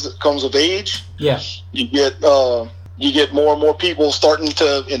of age. Yeah. You get more and more people starting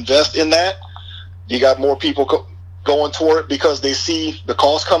to invest in that. You got more people going toward it because they see the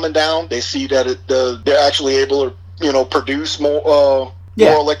cost coming down. They see that they're actually able to produce more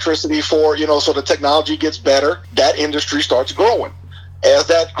electricity for so the technology gets better. That industry starts growing. As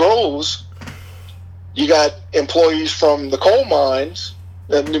that grows, you got employees from the coal mines,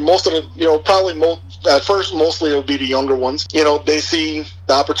 and most of the at first mostly it'll be the younger ones. They see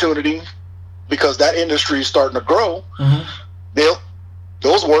the opportunity because that industry is starting to grow. Mm-hmm.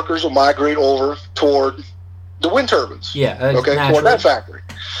 Those workers will migrate over toward the wind turbines. Yeah. Toward that factory.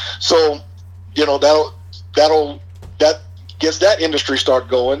 So, that gets that industry start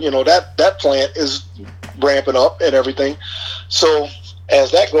going. That plant is ramping up and everything. So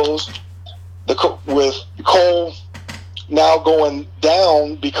as that goes, with coal now going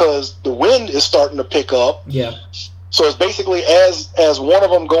down because the wind is starting to pick up. Yeah. So it's basically as one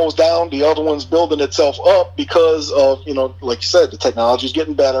of them goes down, the other one's building itself up because of, like you said, the technology is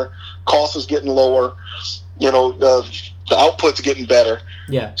getting better, cost is getting lower, the output's getting better.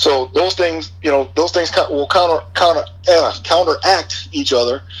 Yeah. So those things will counteract each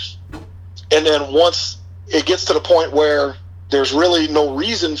other. And then once it gets to the point where there's really no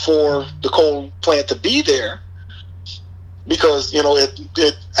reason for the coal plant to be there, because it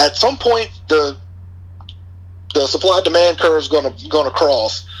at some point the supply demand curve is gonna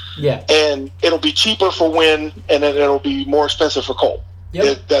cross. Yeah. And it'll be cheaper for wind, and then it'll be more expensive for coal.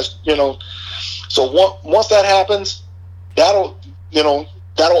 Yep. So once that happens, that'll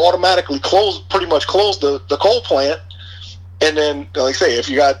automatically pretty much close the coal plant. And then, like I say, if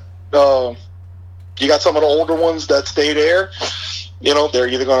you got some of the older ones that stay there, they're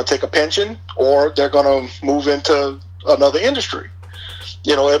either going to take a pension or they're going to move into another industry.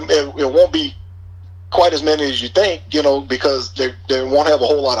 It won't be quite as many as you think, because they won't have a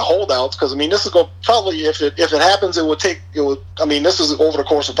whole lot of holdouts. Because this is going to probably, if it happens, this is over the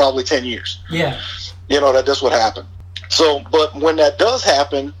course of probably 10 years. Yeah. That this would happen. So, but when that does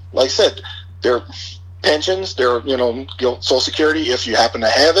happen, like I said, their pensions, their Social Security, if you happen to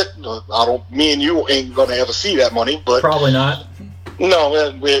have it. Me and you ain't going to ever see that money, but probably not.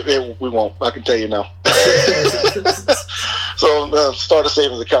 No, we won't. I can tell you now. So start a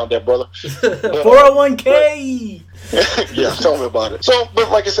savings account there, brother. 401k. Yeah, tell me about it. So,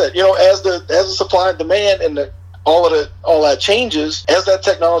 but like I said, as the supply and demand and all that changes, as that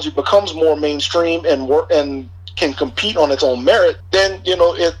technology becomes more mainstream and can compete on its own merit, then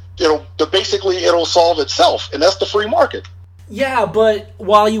it'll solve itself, and that's the free market. Yeah, but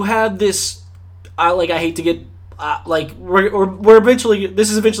while you have this, I hate to get we're eventually, this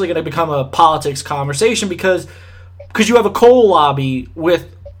is eventually going to become a politics conversation because you have a coal lobby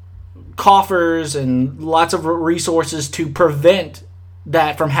with coffers and lots of resources to prevent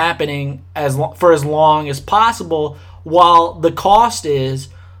that from happening for as long as possible, while the cost is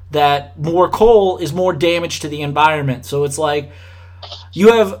that more coal is more damage to the environment. So it's like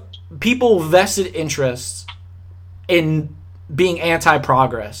you have people vested interests in being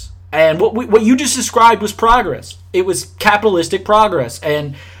anti-progress. And what you just described was progress. It was capitalistic progress.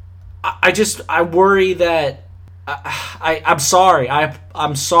 And I worry that I'm sorry.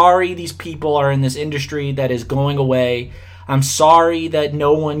 I'm sorry these people are in this industry that is going away. I'm sorry that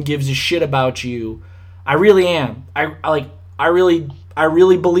no one gives a shit about you. I really am. I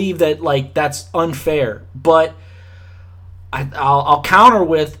really believe that that's unfair. But I'll counter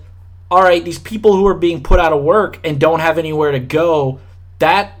with, all right, these people who are being put out of work and don't have anywhere to go,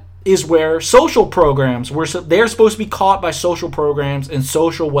 that is where social programs, they're supposed to be caught by social programs and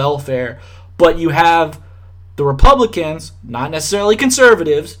social welfare. But you have the Republicans, not necessarily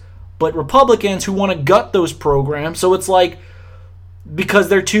conservatives, but Republicans who want to gut those programs. So it's like,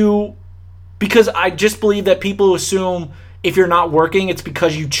 because I just believe that people who assume if you're not working, it's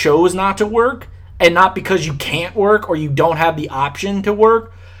because you chose not to work and not because you can't work or you don't have the option to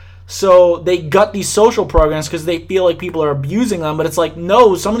work. So they gut these social programs because they feel like people are abusing them. But it's like,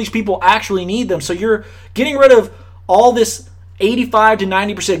 no, some of these people actually need them. So you're getting rid of all this 85 to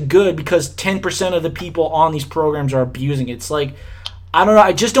 90% good because 10% of the people on these programs are abusing it. It's like, I don't know.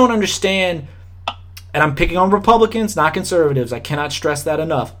 I just don't understand. And I'm picking on Republicans, not conservatives. I cannot stress that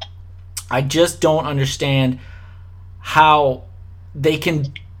enough. I just don't understand how they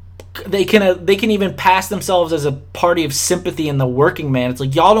can even pass themselves as a party of sympathy in the working man. It's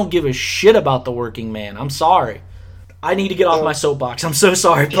like, y'all don't give a shit about the working man. I'm sorry. I need to get off my soapbox. I'm so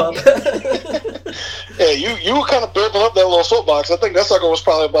sorry, Pup. Yeah, you were kind of building up that little soapbox. I think that sucker was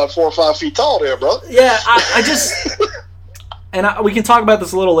probably about 4 or 5 feet tall there, bro. Yeah, I just... And we can talk about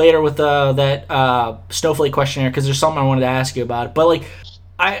this a little later with that snowflake questionnaire, because there's something I wanted to ask you about. But, like,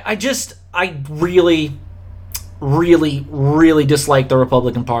 I really, really, really dislike the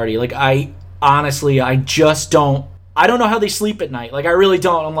Republican Party. Like, I just don't. I don't know how they sleep at night. Like, I really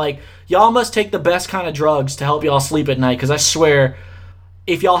don't. I'm like, y'all must take the best kind of drugs to help y'all sleep at night, because I swear,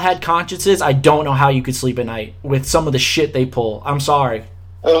 if y'all had consciences, I don't know how you could sleep at night with some of the shit they pull. I'm sorry.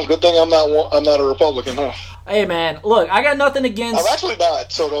 Well, good thing I'm not a Republican, huh? Hey, man, look, I got nothing against... I'm actually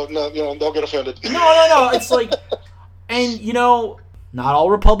not, so don't get offended. No. It's like... And, not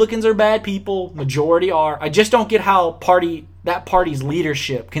all Republicans are bad people. Majority are. I just don't get how that party's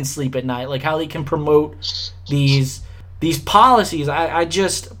leadership can sleep at night. Like, how they can promote these policies. I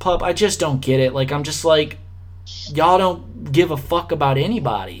just don't get it. Like, I'm just like, y'all don't give a fuck about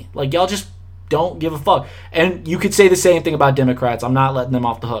anybody. Like, y'all just don't give a fuck. And you could say the same thing about Democrats. I'm not letting them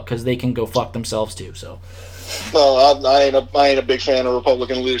off the hook because they can go fuck themselves too. So. No, I ain't a big fan of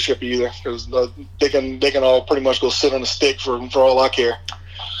Republican leadership either, because they can all pretty much go sit on a stick for all I care.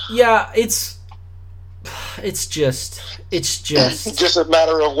 Yeah, it's just just a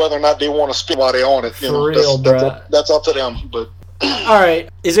matter of whether or not they want to speak while they on it. For real, bro. That's up to them. But all right,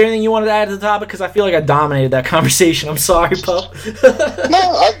 is there anything you wanted to add to the topic? Because I feel like I dominated that conversation. I'm sorry, Pup.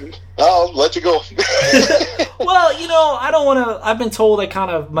 No, I'll let you go. Well, I don't want to... I've been told I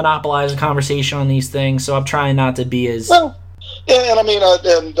kind of monopolize the conversation on these things, so I'm trying not to be as... Well, yeah, and I mean,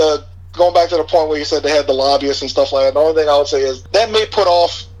 going back to the point where you said they had the lobbyists and stuff like that, the only thing I would say is that may put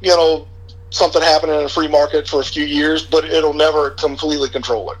off, something happening in a free market for a few years, but it'll never completely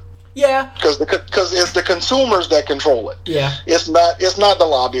control it. Yeah. Because it's the consumers that control it. Yeah. It's not the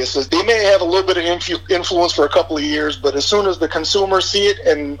lobbyists. They may have a little bit of influence for a couple of years, but as soon as the consumers see it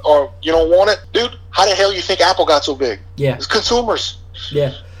and you don't want it, dude, how the hell you think Apple got so big? Yeah. It's consumers.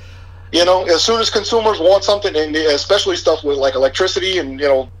 Yeah. As soon as consumers want something, and especially stuff with like electricity and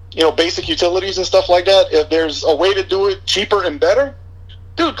basic utilities and stuff like that, if there's a way to do it cheaper and better,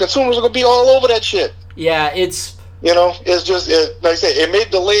 dude, consumers are gonna be all over that shit. Yeah, it's... It's just, like I said, it may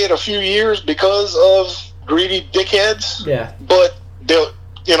delay it a few years because of greedy dickheads. Yeah. But they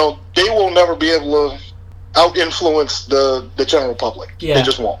will never be able to out-influence the general public. Yeah. They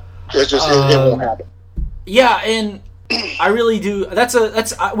just won't. It's just, it won't happen. Yeah, and I really do.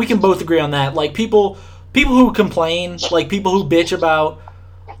 We can both agree on that. Like, people who complain, like, people who bitch about,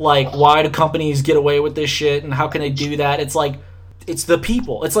 like, why do companies get away with this shit and how can they do that? It's like, it's the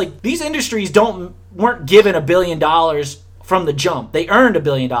people. It's like, these industries weren't given $1 billion from the jump. They earned $1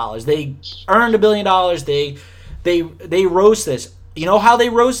 billion. They earned $1 billion. They roast this. You know how they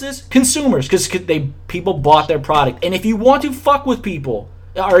roast this? Consumers, because people bought their product. And if you want to fuck with people,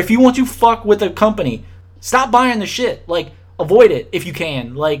 or if you want to fuck with a company, stop buying the shit. Like, avoid it if you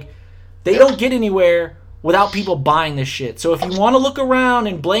can. Like, they don't get anywhere without people buying this shit. So if you want to look around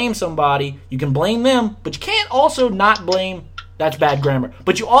and blame somebody, you can blame them, but you can't also not blame... That's bad grammar.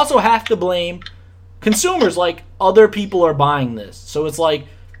 But you also have to blame consumers. Like, other people are buying this. So it's like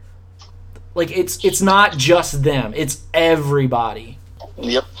it's not just them. It's everybody.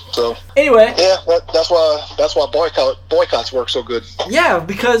 Yep. So anyway. Yeah, that's why boycotts work so good. Yeah,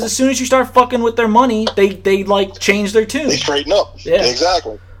 because as soon as you start fucking with their money, they like change their tune. They straighten up. Yeah.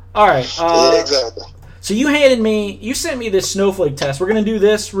 Exactly. All right. Exactly. So you sent me this snowflake test. We're going to do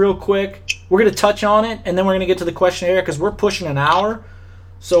this real quick. We're going to touch on it, and then we're going to get to the questionnaire because we're pushing an hour.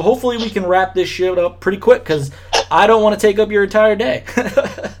 So hopefully we can wrap this shit up pretty quick because I don't want to take up your entire day.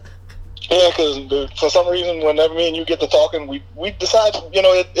 Yeah, because for some reason, whenever me and you get to talking, we decide,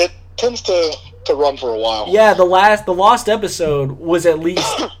 it tends to run for a while. Yeah, the lost episode was at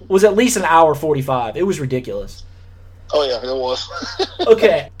least an hour 45. It was ridiculous. Oh yeah, it was.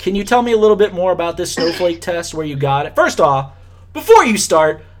 Okay, can you tell me a little bit more about this snowflake test, where you got it? First off, before you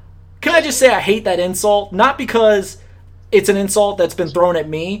start, can I just say I hate that insult? Not because it's an insult that's been thrown at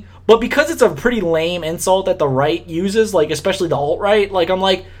me, but because it's a pretty lame insult that the right uses, like especially the alt-right. Like, I'm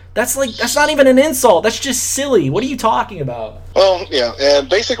like, that's not even an insult. That's just silly. What are you talking about? Well, yeah, and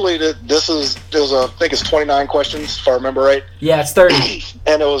basically I think it's 29 questions, if I remember right. Yeah, it's 30.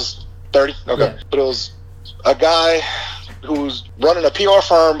 And it was 30? Okay. Yeah. But it was a guy who's running a PR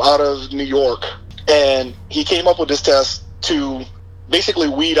firm out of New York, and he came up with this test to basically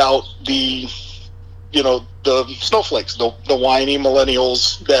weed out the snowflakes, the whiny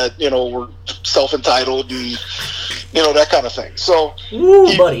millennials that, were self-entitled and, that kind of thing. So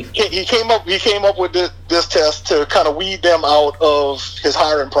buddy. He came up with this test to kind of weed them out of his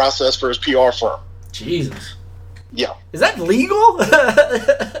hiring process for his PR firm. Jesus. Yeah. Is that legal?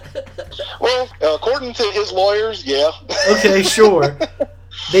 Well, according to his lawyers, yeah. Okay, sure.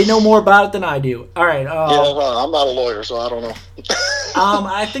 They know more about it than I do. All right. Yeah, well, I'm not a lawyer, so I don't know.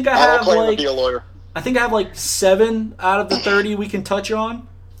 I think I I have don't claim to be a lawyer. I think I have 7 out of the 30 we can touch on.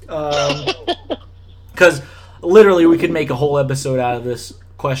 Because literally we could make a whole episode out of this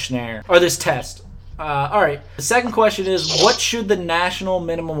questionnaire or this test. All right. The second question is, what should the national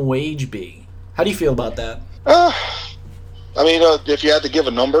minimum wage be? How do you feel about that? If you had to give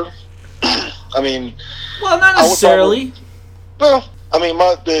a number, well, not necessarily.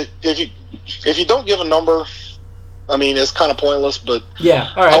 If you don't give a number, it's kind of pointless. But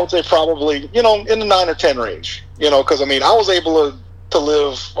yeah, all right. I would say probably in the 9 or 10 range. Because I was able to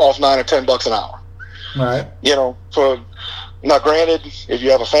live off $9 or $10 an hour. All right. Now, granted, if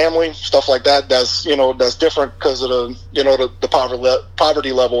you have a family, stuff like that, that's different because of the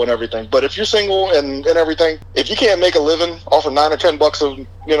poverty level and everything. But if you're single and everything, if you can't make a living off of $9 or $10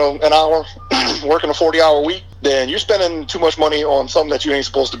 an hour, working a 40-hour week, then you're spending too much money on something that you ain't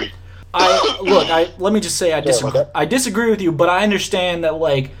supposed to be. Let me just say I disagree. I disagree with you, but I understand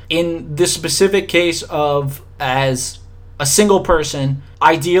that, in this specific case of as a single person,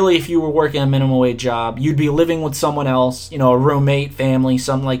 ideally, if you were working a minimum wage job, you'd be living with someone else, a roommate, family,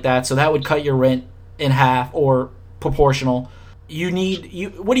 something like that. So that would cut your rent in half or proportional. What do you need?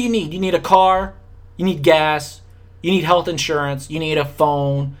 You need a car, you need gas, you need health insurance, you need a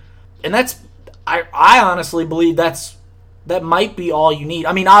phone, and I honestly believe that might be all you need.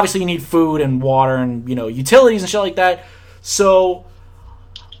 Obviously you need food and water and utilities and shit like that. So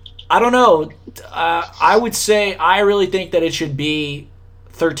I don't know. I would say I really think that it should be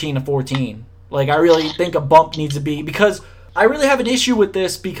 13 to 14. I really think a bump needs to be, because I really have an issue with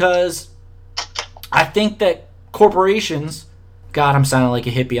this, because I think that corporations, God, I'm sounding like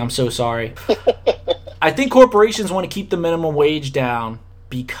a hippie, I'm so sorry. I think corporations want to keep the minimum wage down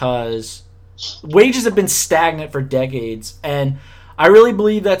because wages have been stagnant for decades, and I really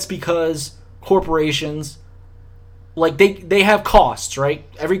believe that's because corporations, they have costs, right?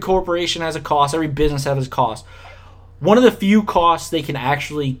 Every corporation has a cost, every business has a cost. One of the few costs they can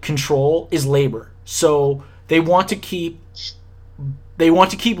actually control is labor. So they want to keep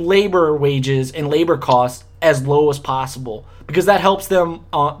labor wages and labor costs as low as possible, because that helps them.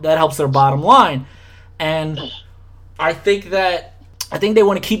 That helps their bottom line. And I think they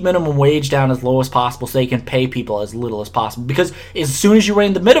want to keep minimum wage down as low as possible so they can pay people as little as possible. Because as soon as you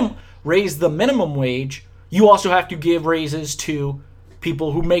raise the minimum wage, you also have to give raises to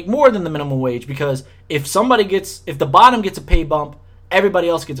people who make more than the minimum wage, because if the bottom gets a pay bump, everybody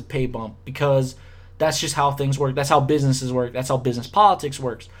else gets a pay bump, because that's just how things work. That's how businesses work. That's how business politics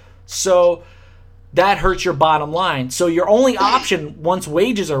works. So that hurts your bottom line. So your only option once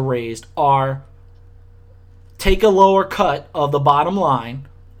wages are raised are take a lower cut of the bottom line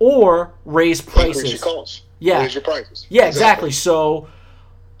or raise prices. Raise your costs. Yeah. Raise your prices. Yeah, exactly. So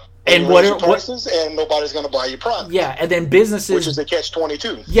and raise your prices, and nobody's going to buy your product. Yeah, and then businesses, which is the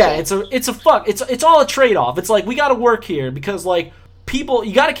catch-22. Yeah, it's all a trade-off. It's we got to work here, because people,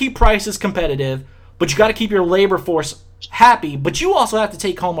 you got to keep prices competitive, but you got to keep your labor force happy, but you also have to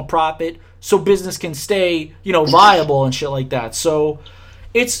take home a profit so business can stay, viable and shit like that. So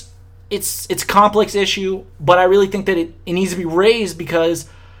it's a complex issue, but I really think that it needs to be raised, because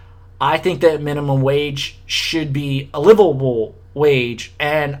I think that minimum wage should be a livable wage,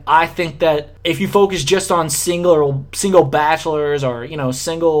 and I think that if you focus just on single bachelors or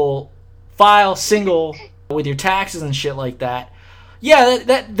single with your taxes and shit like that, yeah,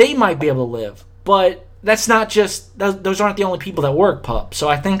 that they might be able to live, but that's not just those aren't the only people that work, pup. So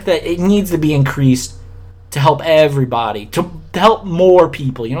I think that it needs to be increased to help everybody, to help more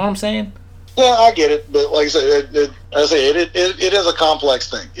people. You know what I'm saying? Yeah, I get it, but like I said, it is a complex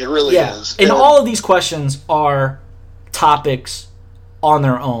thing. It really is. And all of these questions are topics on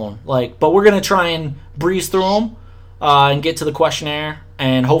their own. But we're gonna try and breeze through them and get to the questionnaire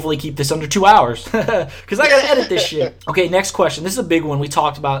and hopefully keep this under 2 hours because I gotta edit this shit. Okay, next question. This is a big one we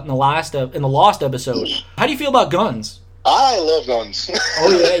talked about in the Lost episode. How do you feel about guns? I love guns. Oh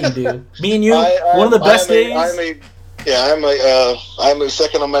yeah, you do. Me and you, one of the best days. I'm a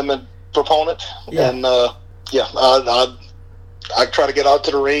Second Amendment proponent, and I try to get out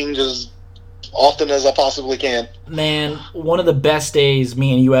to the range as often as I possibly can. Man, one of the best days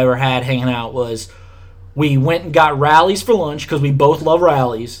me and you ever had hanging out was we went and got Rallies for lunch because we both love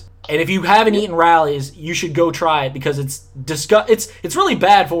Rallies. And if you haven't eaten Rallies, you should go try it because it's really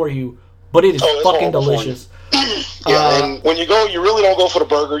bad for you, but it is fucking delicious. And when you go, you really don't go for the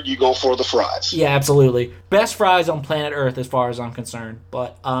burger, you go for the fries. Yeah, absolutely. Best fries on planet Earth as far as I'm concerned.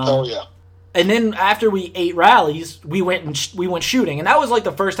 But and then after we ate Rallies, we went shooting, and that was like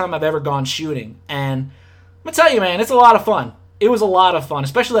the first time I've ever gone shooting. And I'm gonna tell you, man, it's a lot of fun. It was a lot of fun,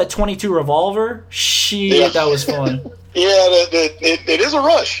 especially that .22 revolver. Shit, that was fun. It is a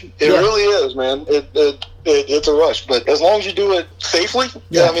rush. It really is, man. It's a rush, but as long as you do it safely,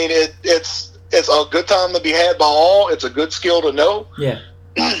 I mean, it's a good time to be had by all. It's a good skill to know. Yeah.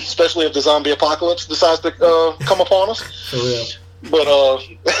 Especially if the zombie apocalypse decides to come upon us. For real. But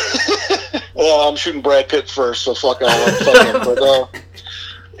I'm shooting Brad Pitt first, so fuck him. But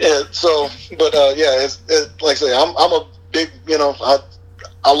like I say, I'm a big,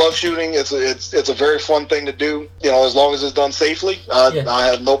 I love shooting. It's a very fun thing to do. As long as it's done safely, I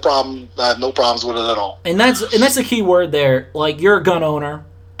have no problem. I have no problems with it at all. And that's the key word there. Like, you're a gun owner,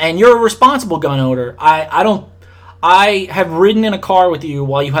 and you're a responsible gun owner. I have ridden in a car with you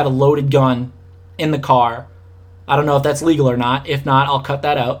while you had a loaded gun in the car. I don't know if that's legal or not. If not, I'll cut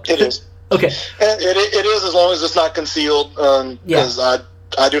that out. It is. Okay. It is, as long as it's not concealed. Because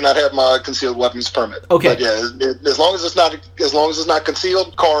I do not have my concealed weapons permit. Okay. But as long as it's not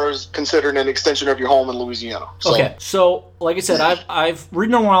concealed, car is considered an extension of your home in Louisiana. So. Okay. So, like I said, I've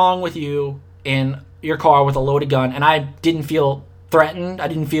ridden along with you in your car with a loaded gun, and I didn't feel threatened. I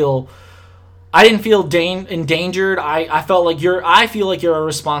didn't feel endangered. I feel like you're a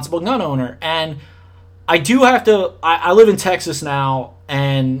responsible gun owner, and I do have to. I live in Texas now,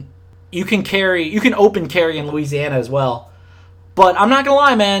 and you can open carry in Louisiana as well. But I'm not gonna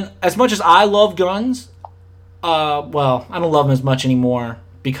lie, man. As much as I love guns, I don't love them as much anymore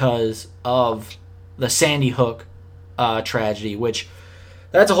because of the Sandy Hook tragedy. Which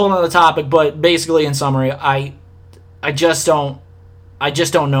that's a whole other topic. But basically, in summary, I just don't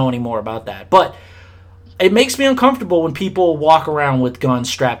know anymore about that. But it makes me uncomfortable when people walk around with guns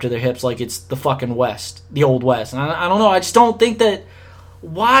strapped to their hips like it's the fucking West, the Old West. And I don't know. I just don't think that.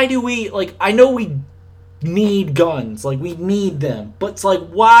 Why do we, I know we need guns. We need them. But it's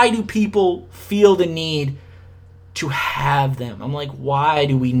why do people feel the need to have them? I'm like, why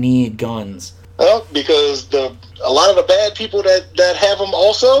do we need guns? Well, because a lot of the bad people that have them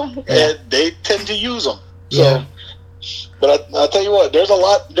also, they tend to use them. So. Yeah. But I tell you what, there's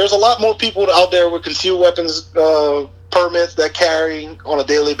a lot more people out there with concealed weapons permits that carry on a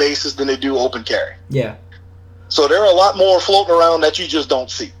daily basis than they do open carry. Yeah. So there are a lot more floating around that you just don't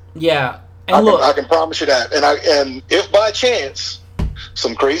see. Yeah. And I can promise you that. And if by chance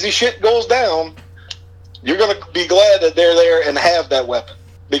some crazy shit goes down, you're gonna be glad that they're there and have that weapon,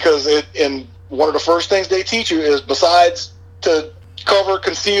 because and one of the first things they teach you is, besides to cover,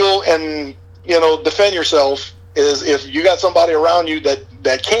 conceal, and defend yourself, is if you got somebody around you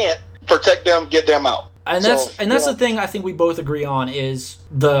that can't protect them, get them out. And that's the thing I think we both agree on, is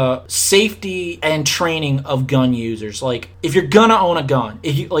the safety and training of gun users. If you're gonna own a gun,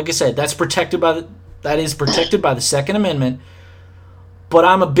 like I said, that is protected by the Second Amendment. But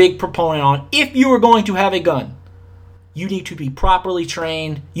I'm a big proponent on, if you are going to have a gun, you need to be properly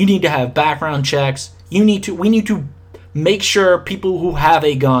trained. You need to have background checks. We need to make sure people who have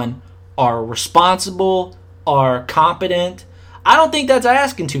a gun are responsible, are competent. I don't think that's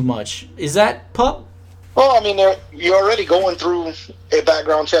asking too much. Is that, Pup? Well, I mean, you're already going through a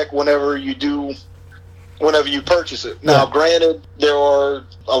background check whenever you purchase it. Now, granted, there are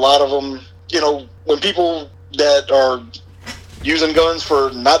a lot of them, when people that are using guns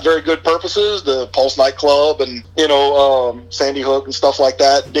for not very good purposes, the Pulse nightclub and, Sandy Hook and stuff like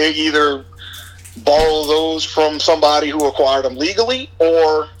that, they either borrow those from somebody who acquired them legally,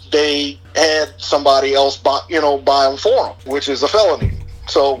 or they had somebody else buy them for them, which is a felony.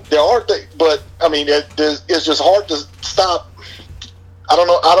 So there are things, but I mean, it's just hard to stop. I don't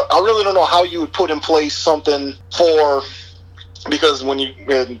know. I really don't know how you would put in place something for Because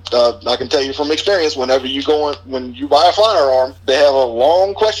I can tell you from experience, when you buy a firearm, they have a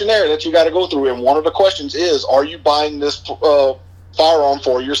long questionnaire that you got to go through, and one of the questions is, are you buying this firearm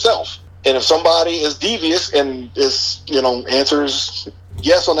for yourself? And if somebody is devious and answers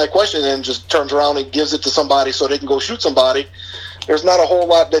yes on that question and just turns around and gives it to somebody so they can go shoot somebody, there's not a whole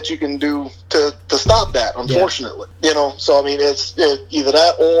lot that you can do to stop that, unfortunately. So I mean, it's either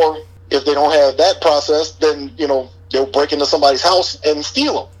that, or if they don't have that process, then they'll break into somebody's house and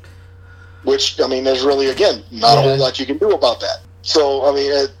steal them. Which, I mean, there's really, again, not a whole lot you can do about that. So I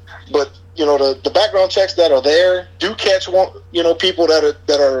mean, the background checks that are there do catch people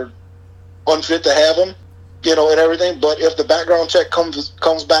that are unfit to have them, and everything. But if the background check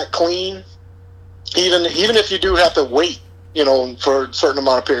comes back clean, even if you do have to wait, for a certain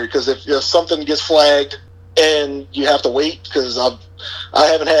amount of period, because if something gets flagged and you have to wait, because I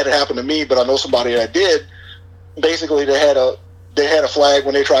haven't had it happen to me, but I know somebody that did. Basically, they had a flag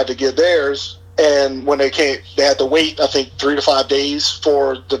when they tried to get theirs, and when they had to wait, I think 3 to 5 days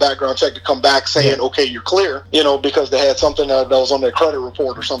for the background check to come back saying, okay, you're clear, because they had something that was on their credit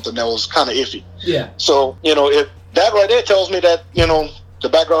report or something that was kind of iffy. Yeah. So, that right there tells me that, the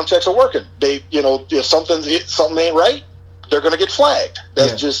background checks are working. They, if something ain't right, they're going to get flagged.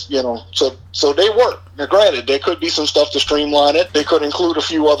 That's just, so they work. Now, granted, there could be some stuff to streamline it. They could include a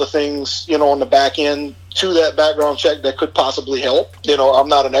few other things, on the back end to that background check that could possibly help. I'm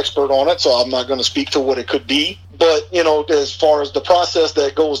not an expert on it, so I'm not going to speak to what it could be. But, as far as the process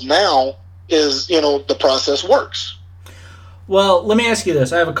that goes now is, the process works. Well, let me ask you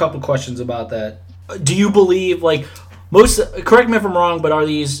this. I have a couple questions about that. Do you believe, correct me if I'm wrong, but are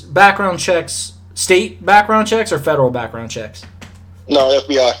these background checks state background checks or federal background checks? No,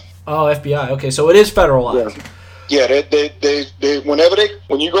 FBI. Oh, FBI. Okay, so it is federalized. Yeah, they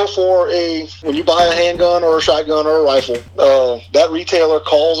when you buy a handgun or a shotgun or a rifle, that retailer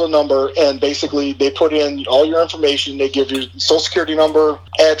calls a number, and basically they put in all your information. They give you social security number,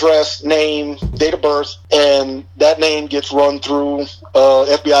 address, name, date of birth, and that name gets run through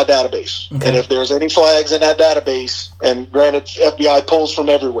FBI database. Okay. And if there's any flags in that database, and granted, FBI pulls from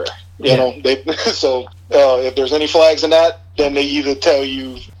everywhere. If there's any flags in that, then they either tell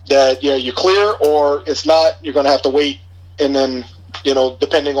you that you're clear, or it's not, you're going to have to wait, and then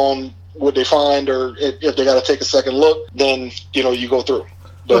depending on what they find, or if they got to take a second look, then you go through.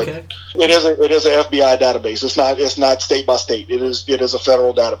 But it is an FBI database. It's not state by state. It is a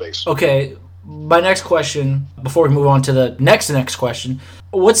federal database. Okay. My next question, before we move on to the next question,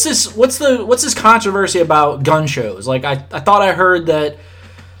 what's this controversy about gun shows? I thought I heard that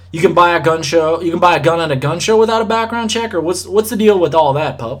you can buy a gun at a gun show without a background check, or what's the deal with all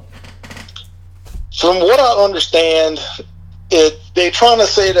that, pup? From what I understand, they're trying to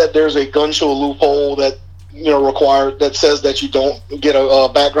say that there's a gun show loophole that required, that says that you don't get a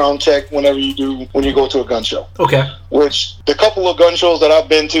background check when you go to a gun show. Okay. Which the couple of gun shows that I've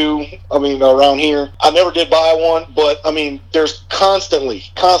been to, around here, I never did buy one, but there's constantly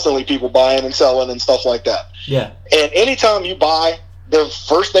people buying and selling and stuff like that. Yeah. And anytime you buy, the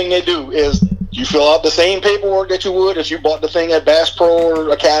first thing they do is you fill out the same paperwork that you would if you bought the thing at Bass Pro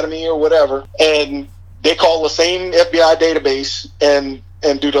or Academy or whatever, and they call the same FBI database and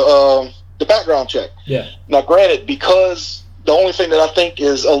do the background check. Yeah. Now, granted, because the only thing that I think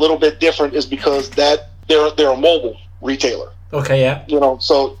is a little bit different is because that they're a mobile retailer. Okay. Yeah.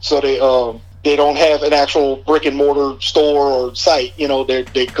 So they don't have an actual brick and mortar store or site.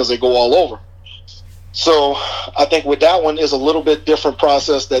 Because they go all over. So I think with that one is a little bit different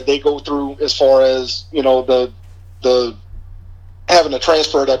process that they go through as far as, the having to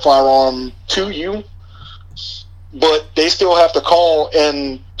transfer that firearm to you, but they still have to call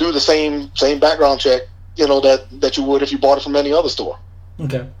and do the same background check, that you would if you bought it from any other store.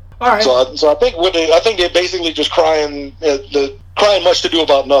 Okay. All right. So I think they're basically just crying much to do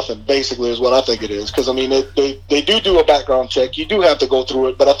about nothing, basically, is what I think it is. Because, they do a background check. You do have to go through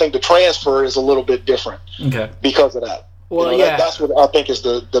it, but I think the transfer is a little bit different because of that. Well, that's what I think is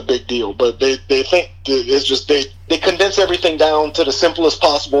the big deal. But they think it's just they condense everything down to the simplest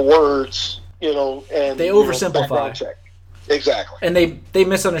possible words, and they oversimplify. Check. Exactly. And they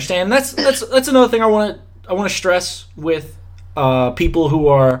misunderstand. That's another thing I want to stress with people who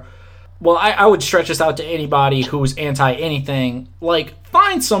are. Well, I would stretch this out to anybody who's anti-anything.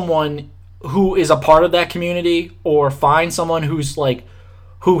 Find someone who is a part of that community, or find someone who's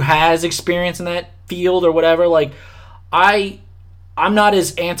who has experience in that field or whatever. I'm not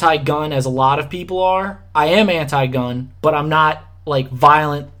as anti-gun as a lot of people are. I am anti-gun, but I'm not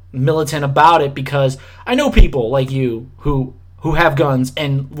violent, militant about it, because I know people like you who have guns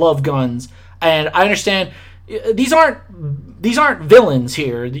and love guns, and I understand. these aren't villains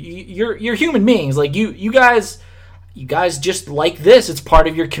here. You're human beings. Like you guys just like this. It's part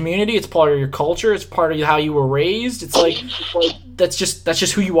of your community. It's part of your culture. It's part of how you were raised. It's like that's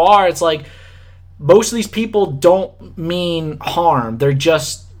just who you are. It's like most of these people don't mean harm. They're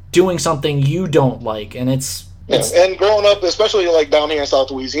just doing something you don't like, and it's and growing up, especially like down here in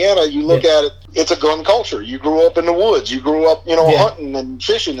South Louisiana, you look at it, it's a gun culture. You grew up in the woods. You grew up, hunting and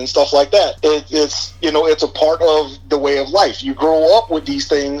fishing and stuff like that. It's a part of the way of life. You grow up with these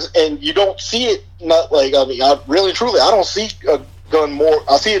things, and you don't see it, not like, I really, truly, I don't see a gun more.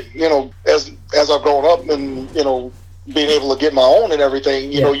 I see it, as I've grown up and, being able to get my own and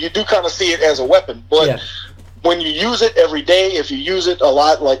everything, you do kind of see it as a weapon. But when you use it every day, if you use it a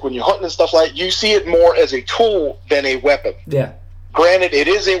lot, like when you're hunting and stuff like that, you see it more as a tool than a weapon. Yeah. Granted, it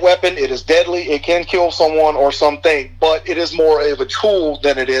is a weapon. It is deadly. It can kill someone or something, but it is more of a tool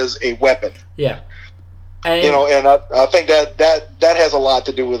than it is a weapon. Yeah. And, and I think that has a lot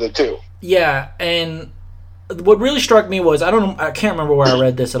to do with it too. Yeah, and what really struck me was, I can't remember where I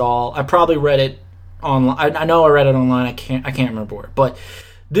read this at all. I probably read it online. I know I read it online. I can't remember where. But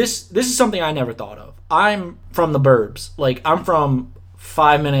this is something I never thought of. I'm from the burbs. Like, I'm from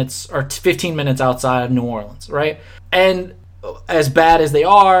 5 minutes or 15 minutes outside of New Orleans, right? And as bad as they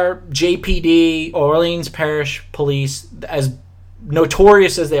are, JPD, Orleans Parish Police, as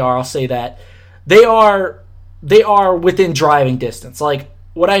notorious as they are, I'll say that, they are within driving distance. Like,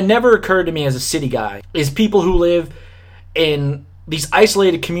 what I never occurred to me as a city guy is people who live in these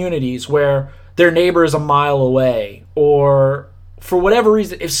isolated communities where their neighbor is a mile away, or for whatever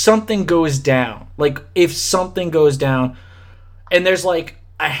reason, if something goes down and there's like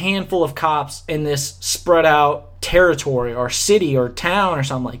a handful of cops in this spread out territory or city or town or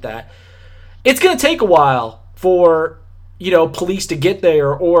something like that, it's going to take a while for, police to get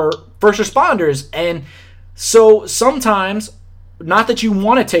there or first responders. And so sometimes, not that you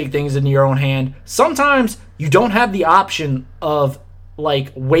want to take things into your own hand, sometimes you don't have the option of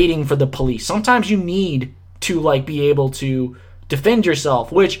like waiting for the police. Sometimes you need to like be able to defend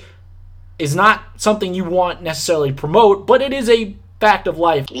yourself, which is not something you want necessarily promote, but it is a fact of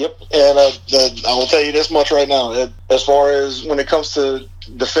life. Yep, and I will tell you this much right now. As far as when it comes to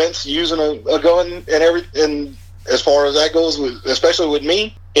defense, using a gun and as far as that goes, especially with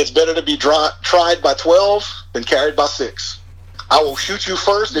me, it's better to be tried by 12 than carried by 6. I will shoot you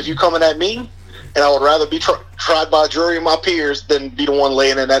first if you're coming at me, and I would rather be tried by a jury of my peers than be the one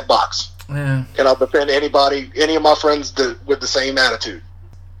laying in that box. Yeah. And I'll defend any of my friends with the same attitude.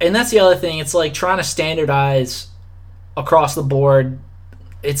 And that's the other thing. It's like trying to standardize across the board.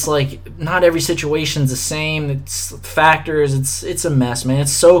 It's like not every situation's the same. It's factors. It's a mess, man.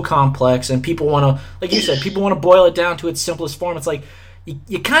 It's so complex, and people want to, like you said, people want to boil it down to its simplest form. It's like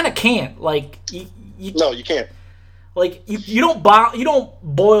you kind of can't. Like no, you can't. Like you don't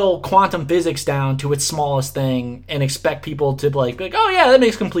boil quantum physics down to its smallest thing and expect people to be like, oh yeah, that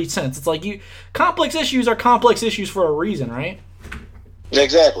makes complete sense. It's like complex issues are complex issues for a reason, right?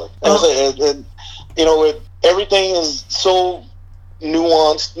 Exactly. And everything is so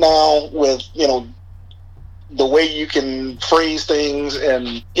nuanced now with the way you can phrase things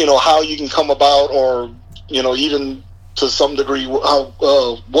and how you can come about, or even to some degree how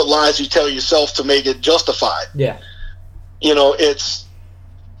what lies you tell yourself to make it justified. Yeah. It's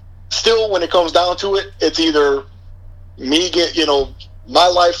still, when it comes down to it, it's either me get, my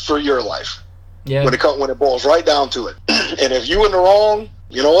life for your life. Yeah. When it boils right down to it. And if you in the wrong,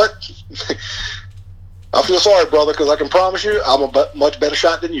 you know what? I feel sorry, brother, because I can promise you I'm a much better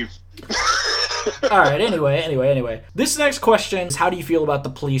shot than you. All right. Anyway. This next question is, how do you feel about the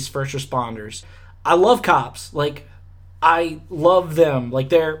police, first responders? I love cops. Like, I love them.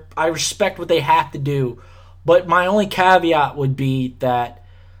 Like, I respect what they have to do. But my only caveat would be that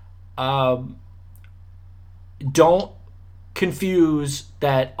don't confuse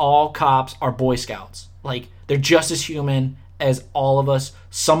that all cops are Boy Scouts. Like, they're just as human as all of us.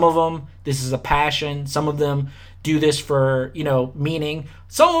 Some of them, this is a passion. Some of them do this for, meaning.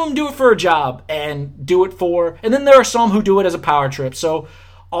 Some of them do it for a job and then there are some who do it as a power trip. So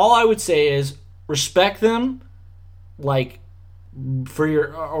all I would say is respect them, like,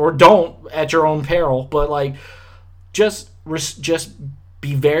 or don't at your own peril, but like just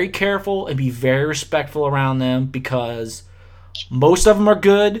be very careful and be very respectful around them, because most of them are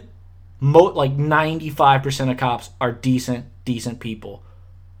good. Like 95% of cops are decent people,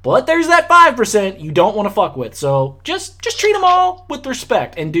 but there's that 5% you don't want to fuck with. So just treat them all with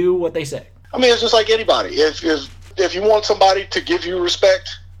respect and do what they say. I mean, it's just like anybody. If you want somebody to give you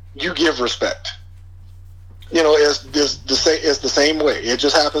respect, you give respect. it's the same way. It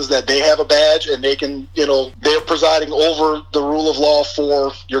just happens that they have a badge and they can, they're presiding over the rule of law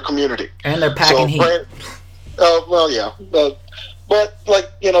for your community. And they're packing heat. Well, yeah. But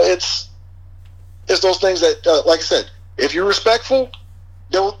it's those things that, like I said, if you're respectful,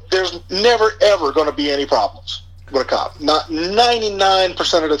 there's never, ever going to be any problems with a cop. Not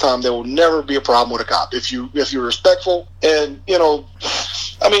 99% of the time, there will never be a problem with a cop. If you're respectful and, you don't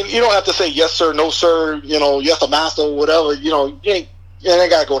have to say yes, sir, no, sir, yes, master, whatever, you ain't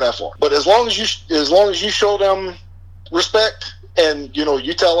got to go that far. But as long as you show them respect and,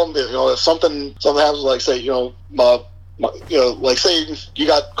 you tell them that, if something happens, like say, like say you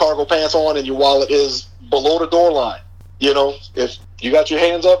got cargo pants on and your wallet is below the door line, if you got your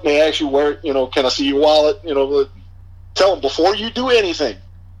hands up, they ask you where, can I see your wallet? Tell them before you do anything,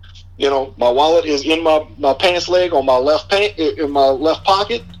 my wallet is in my pants leg on my left in my left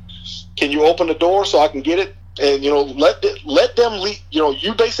pocket. Can you open the door so I can get it? And let them lead.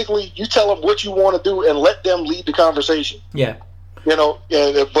 You tell them what you want to do and let them lead the conversation. Yeah.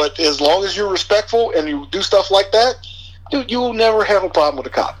 But as long as you're respectful and you do stuff like that, dude, you will never have a problem with a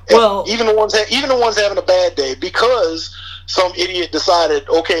cop. Well, even the ones having a bad day because some idiot decided,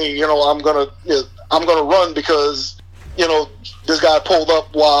 okay, I'm gonna run because this guy pulled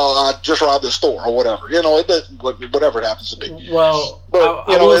up while I just robbed the store or whatever. Whatever it happens to be. Well, but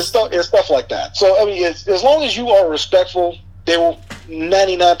it's stuff like that. So as long as you are respectful, they will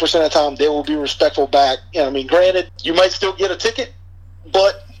 99% of the time they will be respectful back. Granted, you might still get a ticket,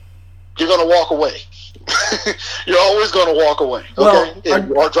 but you're going to walk away. You're always going to walk away, okay,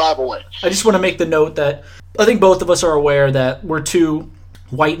 or drive away. I just want to make the note that I think both of us are aware that we're two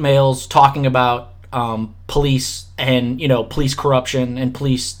white males talking about police and police corruption and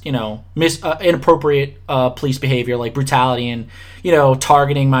police inappropriate police behavior like brutality and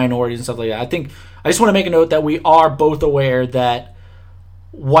targeting minorities and stuff like that. I just want to make a note that we are both aware that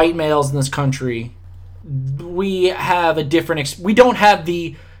white males in this country, we have a different we don't have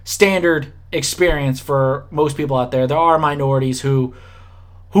the standard experience for most people out there. There are minorities who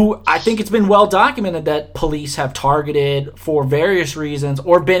I think it's been well documented that police have targeted for various reasons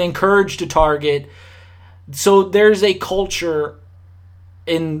or been encouraged to target. So there's a culture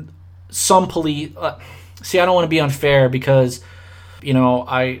in some police. I don't want to be unfair because,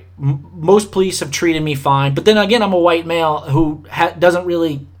 most police have treated me fine. But then again, I'm a white male who doesn't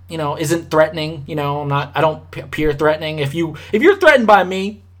really, isn't threatening. I don't appear threatening. If you're threatened by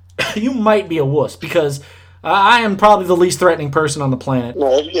me, you might be a wuss because I am probably the least threatening person on the planet.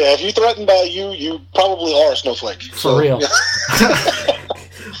 Well, yeah, if you're threatened by you probably are a snowflake. For real. Yeah.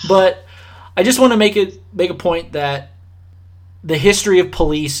 But I just want to make a point that the history of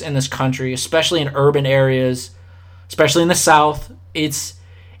police in this country, especially in urban areas, especially in the South, it's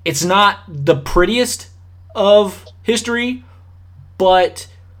not the prettiest of history, but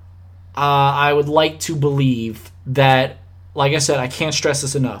I would like to believe that, like I said, I can't stress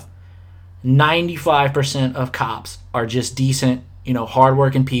this enough, 95% of cops are just decent,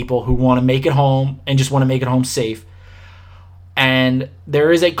 hardworking people who want to make it home and just want to make it home safe. And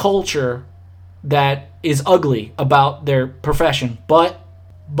there is a culture that is ugly about their profession, but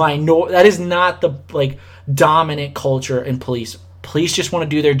that is not the dominant culture in police. Police just want to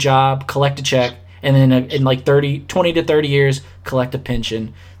do their job, collect a check, and then in 20 to 30 years, collect a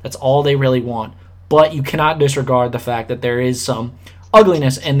pension. That's all they really want. But you cannot disregard the fact that there is some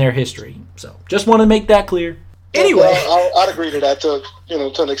ugliness in their history. So just want to make that clear. Anyway, I'd agree to that to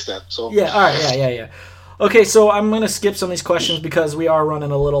an extent. So yeah, all right, yeah. Okay, so I'm going to skip some of these questions because we are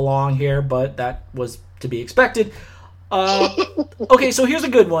running a little long here, but that was to be expected. Okay, so here's a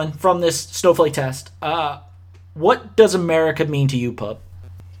good one from this snowflake test. What does America mean to you, Pup?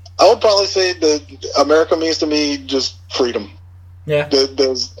 I would probably say that America means to me just freedom. Yeah.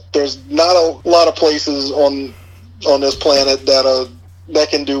 There's not a lot of places on this planet that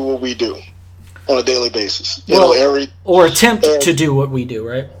can do what we do on a daily basis. Or attempt to do what we do,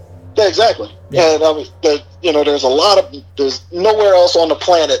 right? Yeah, exactly. Yeah. And there's nowhere else on the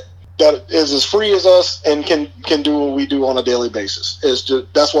planet that is as free as us and can do what we do on a daily basis.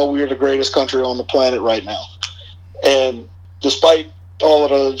 That's why we're the greatest country on the planet right now. And despite all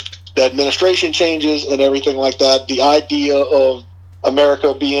of the administration changes and everything like that, the idea of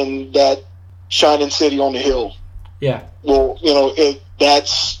America being that shining city on the hill. Yeah. Well,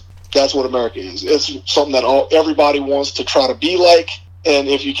 that's what America is. It's something that everybody wants to try to be like. And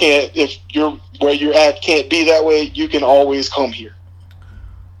if you're where you're at can't be that way, you can always come here.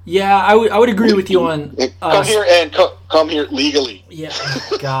 Yeah, I would agree with you on. Come here legally. Yeah,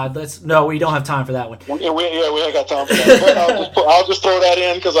 God, no, we don't have time for that one. We ain't got time for that. But I'll just throw that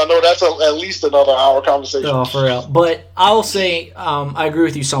in because I know that's at least another hour conversation. Oh, for real. But I will say, I agree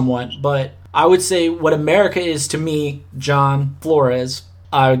with you somewhat. But I would say what America is to me, John Flores.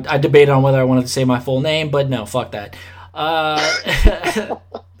 I debated on whether I wanted to say my full name, but no, fuck that.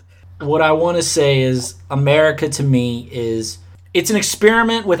 What I want to say is America to me is. It's an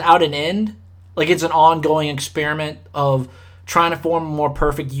experiment without an end. Like, it's an ongoing experiment of trying to form a more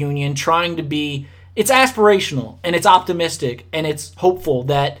perfect union, trying to be... It's aspirational, and it's optimistic, and it's hopeful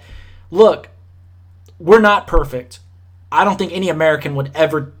that, look, we're not perfect. I don't think any American would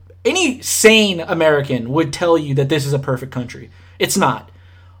ever... Any sane American would tell you that this is a perfect country. It's not.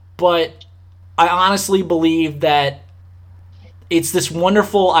 But I honestly believe that it's this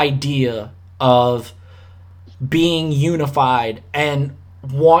wonderful idea of being unified and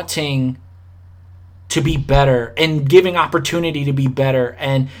wanting to be better and giving opportunity to be better.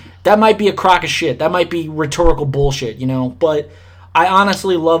 And that might be a crock of shit. That might be rhetorical bullshit, But I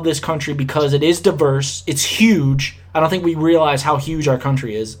honestly love this country because it is diverse. It's huge. I don't think we realize how huge our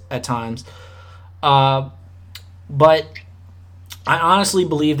country is at times. But I honestly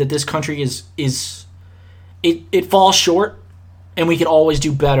believe that this country it falls short and we can always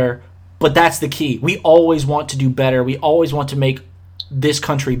do better. But that's the key. We always want to do better. We always want to make this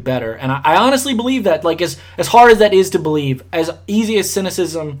country better. And I honestly believe that, like, as hard as that is to believe, as easy as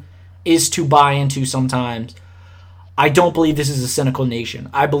cynicism is to buy into sometimes, I don't believe this is a cynical nation.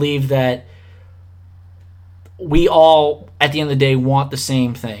 I believe that we all, at the end of the day, want the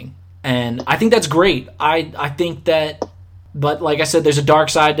same thing. And I think that's great. I think that, but like I said, there's a dark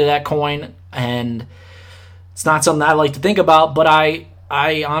side to that coin, and it's not something I like to think about, but I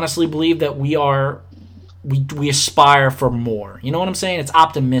honestly believe that we aspire for more. You know what I'm saying? It's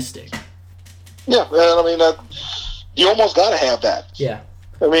optimistic. Yeah, I mean, you almost got to have that. Yeah.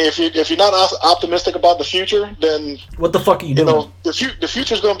 I mean, if you're not optimistic about the future, then what the fuck are you doing? The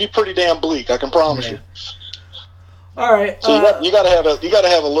future's going to be pretty damn bleak. I can promise you. All right. So you got to have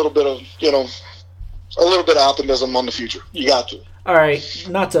a little bit of a little bit of optimism on the future. You got to. All right.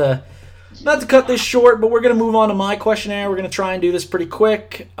 Not to cut this short, but we're going to move on to my questionnaire. We're going to try and do this pretty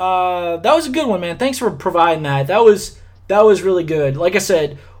quick. That was a good one, man. Thanks for providing that. That was really good. Like I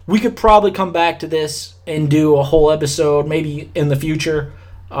said, we could probably come back to this and do a whole episode maybe in the future.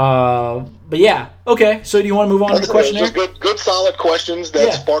 But yeah. Okay, so do you want to move on to the questionnaire? Just good solid questions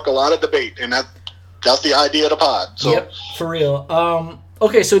that spark a lot of debate, and that's the idea of the pod. So. Yep, for real.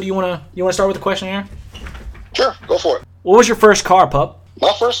 Okay, so do you want to start with the questionnaire? Sure, go for it. What was your first car, pup?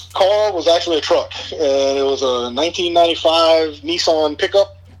 My first car was actually a truck, and it was a 1995 Nissan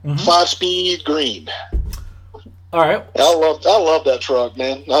pickup, 5-speed green. All right. I love that truck,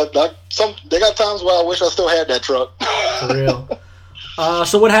 man. They got times where I wish I still had that truck. For real.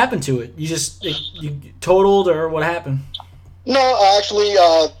 So what happened to it? You totaled, or what happened? No, I actually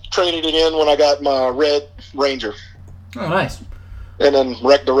traded it in when I got my red Ranger. Oh, nice. And then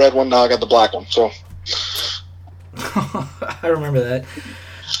wrecked the red one. Now I got the black one. So. I remember that.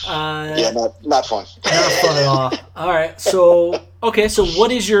 Yeah, not fun. Not fun at all. All right. So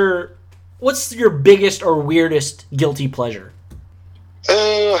what's your biggest or weirdest guilty pleasure?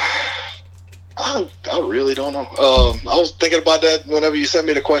 I really don't know. I was thinking about that whenever you sent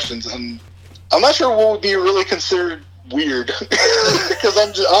me the questions, and I'm not sure what would be really considered weird because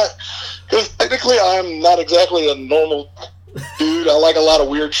technically I'm not exactly a normal dude. I like a lot of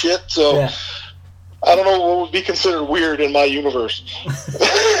weird shit, so yeah. I don't know what would be considered weird in my universe.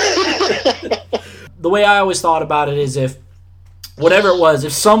 The way I always thought about it is if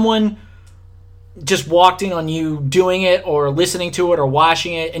someone just walked in on you doing it or listening to it or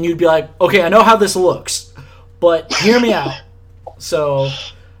watching it, and you'd be like, okay, I know how this looks, but hear me out. So,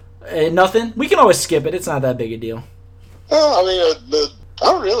 nothing? We can always skip it. It's not that big a deal. I mean,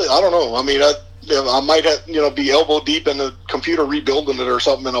 I don't know. I mean, I might have, be elbow deep in the computer rebuilding it or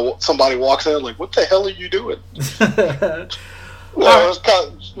something, and somebody walks in like, what the hell are you doing? It's kind of,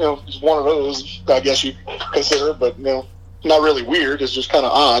 it's one of those, I guess you consider, but, not really weird. It's just kind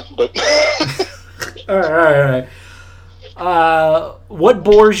of odd, but... All right. What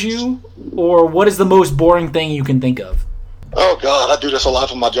bores you, or what is the most boring thing you can think of? Oh, God, I do this a lot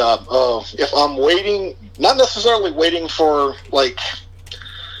for my job. If I'm waiting, not necessarily waiting for, like,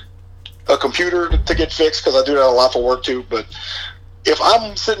 a computer to get fixed, because I do that a lot for work, too, but if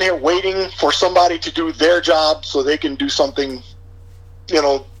I'm sitting here waiting for somebody to do their job so they can do something,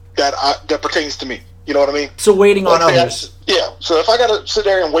 that pertains to me. You know what I mean? So waiting on others. Yeah. So if I got to sit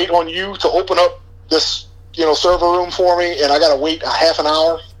there and wait on you to open up this, server room for me, and I got to wait a half an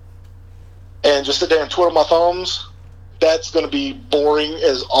hour, and just sit there and twiddle my thumbs, that's going to be boring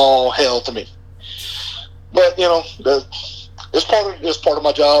as all hell to me. But, you know, it's part of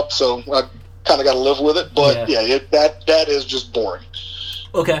my job, so I kind of got to live with it. But, that is just boring.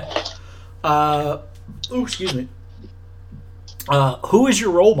 Okay. Excuse me. Who is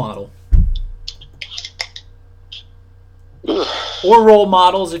your role model? Ugh. Or role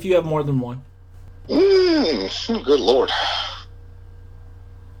models if you have more than one. Good Lord.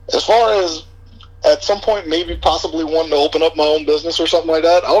 As far as at some point maybe possibly wanting to open up my own business or something like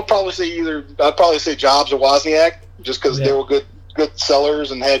that, I'd probably say Jobs or Wozniak, just because they were good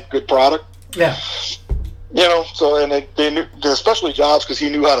sellers and had good product. Yeah. You know, so and they knew, especially Jobs, because he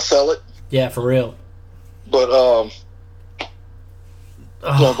knew how to sell it. Yeah, for real. But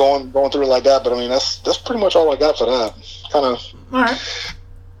you know, going through it like that. But I mean, that's pretty much all I got for that. All right.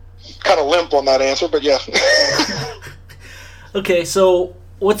 Kind of limp on that answer, but yeah. Okay, so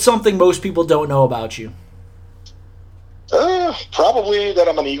what's something most people don't know about you? Probably that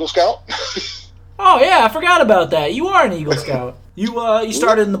I'm an Eagle Scout. Oh yeah, I forgot about that. You are an Eagle Scout. You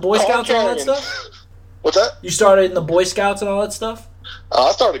started in the Boy Scouts and all that stuff? What's that? You started in the Boy Scouts and all that stuff?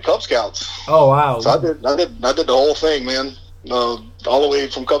 I started Cub Scouts. Oh wow. So I did the whole thing, man. All the way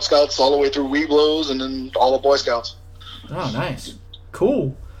from Cub Scouts all the way through Weeblos and then all the Boy Scouts. Oh, nice.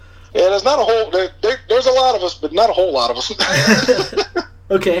 Cool. Yeah, there's not a whole there's a lot of us, but not a whole lot of us.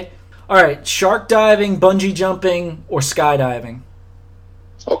 Okay. All right, shark diving, bungee jumping, or skydiving?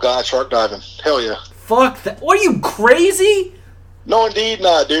 Oh God, shark diving. Hell yeah. Fuck that. What are you, crazy? No, indeed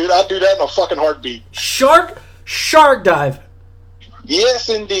not, dude. I'd do that in a fucking heartbeat. Shark dive. Yes,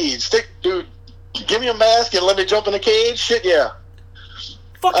 indeed. Dude, give me a mask and let me jump in a cage. Shit, yeah.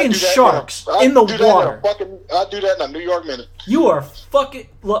 Fucking sharks in the water. I'd do that in a New York minute. You are fucking...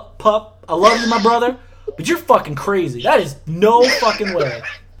 Look, pup, I love you, my brother, but you're fucking crazy. That is no fucking way.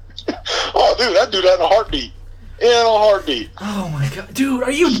 Oh, dude, I'd do that in a heartbeat. In a heartbeat. Oh, my God. Dude, are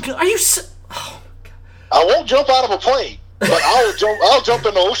you... Oh, my God. I won't jump out of a plane, but I'll jump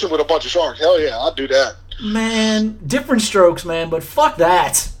in the ocean with a bunch of sharks. Hell yeah, I'd do that. Man, different strokes, man, but fuck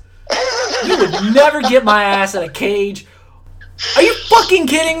that. You would never get my ass in a cage. Are you fucking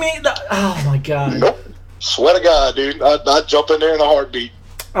kidding me? Oh, my God. Nope. Swear to God, dude. I'd jump in there in a heartbeat.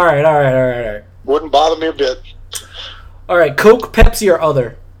 All right. Wouldn't bother me a bit. All right, Coke, Pepsi, or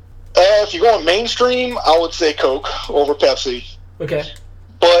other? If you're going mainstream, I would say Coke over Pepsi. Okay.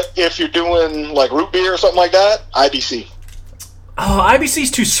 But if you're doing like root beer or something like that, IBC. Oh, IBC's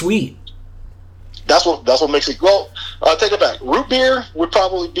too sweet. That's what makes it. Well, take it back. Root beer would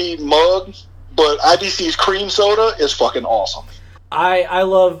probably be mug, but IBC's cream soda is fucking awesome. I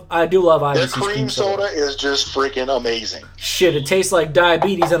do love IBC's Their cream soda is just freaking amazing. Shit, it tastes like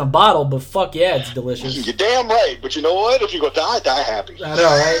diabetes in a bottle, but fuck yeah, it's delicious. You're damn right, but you know what? If you go die happy. I know,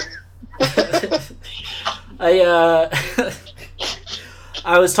 right?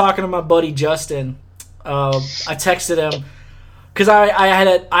 I was talking to my buddy Justin. I texted him because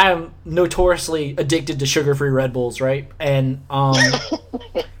I am notoriously addicted to sugar-free Red Bulls, right? And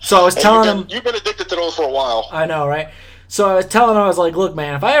so I was telling him you've been addicted to those for a while. I know, right? So I was telling him, I was like, look,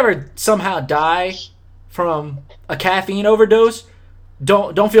 man, if I ever somehow die from a caffeine overdose,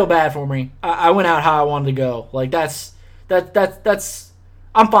 don't feel bad for me. I went out how I wanted to go. Like that's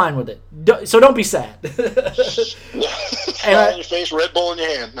I'm fine with it. So don't be sad. And on your face, Red Bull in your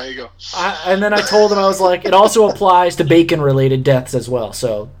hand. There you go. And then I told him, I was like, it also applies to bacon-related deaths as well.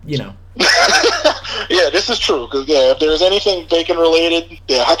 So, you know. Yeah, this is true. Because if there's anything bacon-related,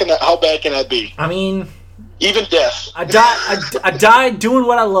 how bad can that be? I mean, even death. I died doing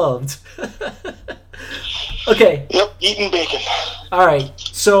what I loved. Okay. Yep, eating bacon. All right.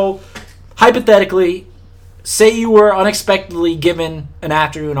 So, hypothetically, say you were unexpectedly given an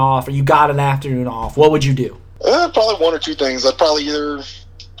afternoon off, or you got an afternoon off. What would you do? Probably one or two things. I'd probably either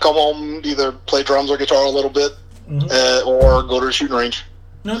come home, either play drums or guitar a little bit, or go to the shooting range.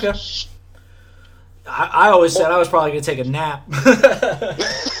 Okay. I always said I was probably going to take a nap.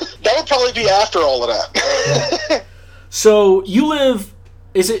 That would probably be after all of that. Yeah. So you live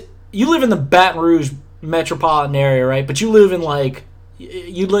in the Baton Rouge metropolitan area, right? But you live in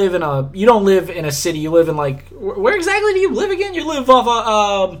you don't live in a city. You live in where exactly do you live again? You live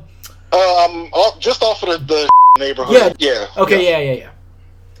off just off of the neighborhood. Yeah. Okay. Yeah.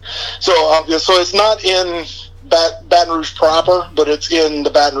 So it's not in Baton Rouge proper, but it's in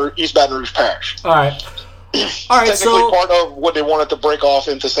the East Baton Rouge parish. All right. Technically part of what they wanted to break off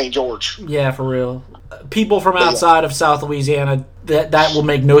into St. George. Yeah, for real. People from outside of South Louisiana, that will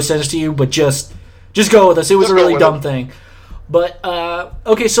make no sense to you, but just go with us. It was a really dumb thing. But,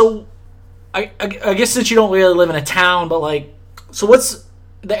 okay, so I guess since you don't really live in a town, but so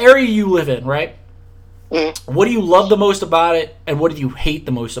the area you live in, right? Mm-hmm. What do you love the most about it, and what do you hate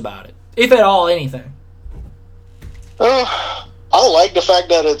the most about it, if at all, anything? I like the fact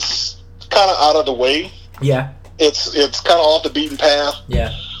that it's kind of out of the way. Yeah. It's kind of off the beaten path.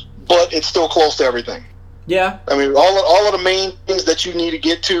 Yeah. But it's still close to everything. Yeah. I mean, all of the main things that you need to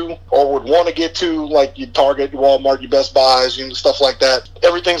get to or would want to get to, like your Target, your Walmart, your Best Buys, stuff like that,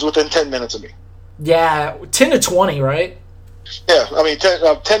 everything's within 10 minutes of me. Yeah, 10 to 20, right? Yeah, I mean,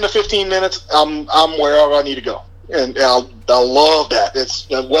 10 to 15 minutes, I'm wherever I need to go. And I love that. It's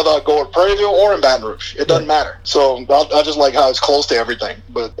whether I go at Prairieville or in Baton Rouge, it doesn't matter. So I just like how it's close to everything.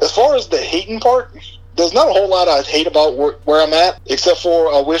 But as far as the hating part, there's not a whole lot I hate about where I'm at, except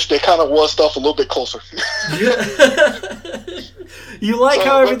for I wish there kind of was stuff a little bit closer. You like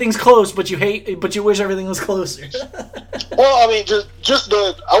how everything's close, but you wish everything was closer. Well, I mean, just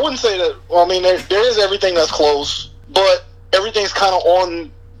I wouldn't say that. Well, I mean, there is everything that's close, but everything's kind of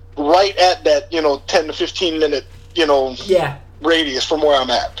on right at that 10 to 15 minute radius from where I'm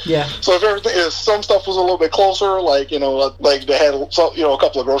at. Yeah. So if some stuff was a little bit closer, like they had a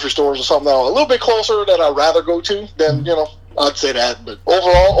couple of grocery stores or something that are a little bit closer that I'd rather go to, then I'd say that. But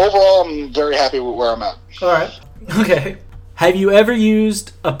overall, I'm very happy with where I'm at. All right. Okay. Have you ever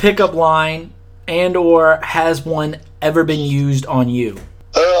used a pickup line, and/or has one ever been used on you?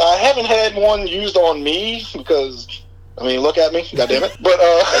 I haven't had one used on me because, I mean, look at me, goddammit. But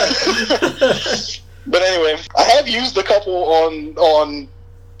but anyway, I have used a couple on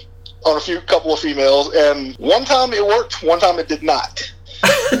a couple of females, and one time it worked, one time it did not.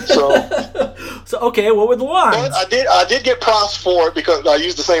 So okay, what were the lines? But I did get props for it because I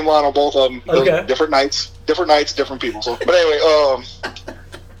used the same line on both of them. Okay. Different nights, different people. So, but anyway,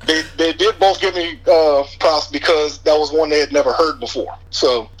 they did both give me props because that was one they had never heard before.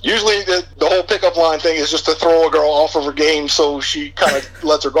 So usually the whole pickup line thing is just to throw a girl off of her game so she kind of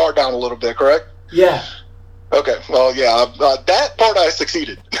lets her guard down a little bit, correct? Yeah. Okay, well, yeah, that part I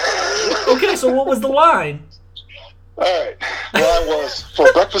succeeded. Okay, so what was the line? All right, the line was,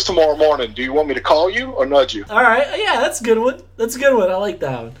 for breakfast tomorrow morning, do you want me to call you or nudge you? All right, yeah, that's a good one. I like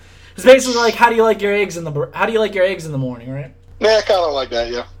that one. It's basically like, how do you like your eggs in the morning, right? Yeah, kind of like that,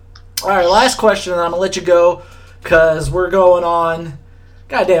 yeah. All right, last question, and I'm gonna let you go because we're going on.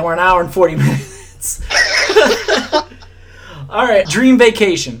 Goddamn, we're an hour and 40 minutes. All right, dream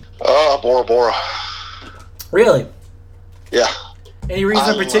vacation. Bora Bora. Really? Yeah. Any reason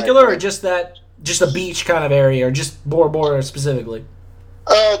in particular, or just a beach kind of area, or just Bora Bora specifically?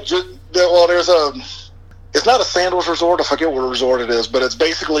 There's it's not a sandals resort. I forget what resort it is, but it's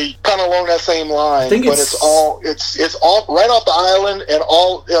basically kind of along that same line. It's all right off the island, and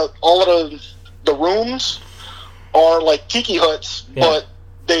all of the rooms are like tiki huts, but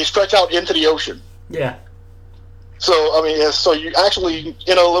they stretch out into the ocean. Yeah. So I mean, so you actually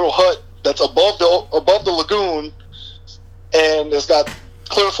in a little hut that's above the lagoon, and it's got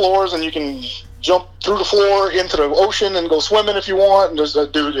clear floors, and you can jump through the floor into the ocean and go swimming if you want. And there's a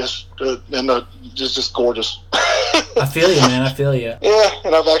dude just gorgeous. I feel you, man. I feel you. Yeah,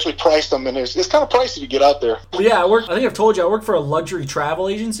 and I've actually priced them, and it's kind of pricey to get out there. Well, yeah, I think I've told you I work for a luxury travel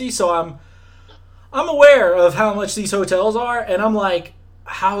agency, so I'm aware of how much these hotels are, and I'm like,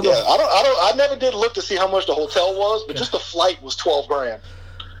 how the... Yeah, I never did look to see how much the hotel was, but just the flight was $12,000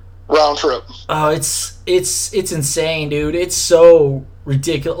 round trip. Oh, it's insane, dude. It's so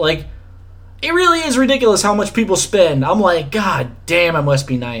ridiculous. Like, it really is ridiculous how much people spend. I'm like, God damn, it must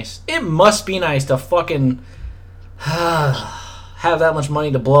be nice. It must be nice to fucking have that much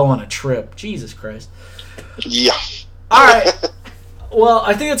money to blow on a trip. Jesus Christ. Yeah. All right. Well,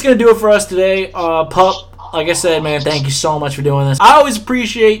 I think that's going to do it for us today. Pup, like I said, man, thank you so much for doing this. I always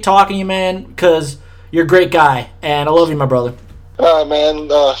appreciate talking to you, man, because you're a great guy, and I love you, my brother. All right, man.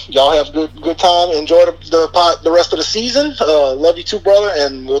 Y'all have good time. Enjoy the rest of the season. Love you too, brother,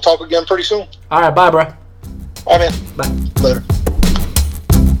 and we'll talk again pretty soon. All right, bye, bro. All right, man. Bye. Later.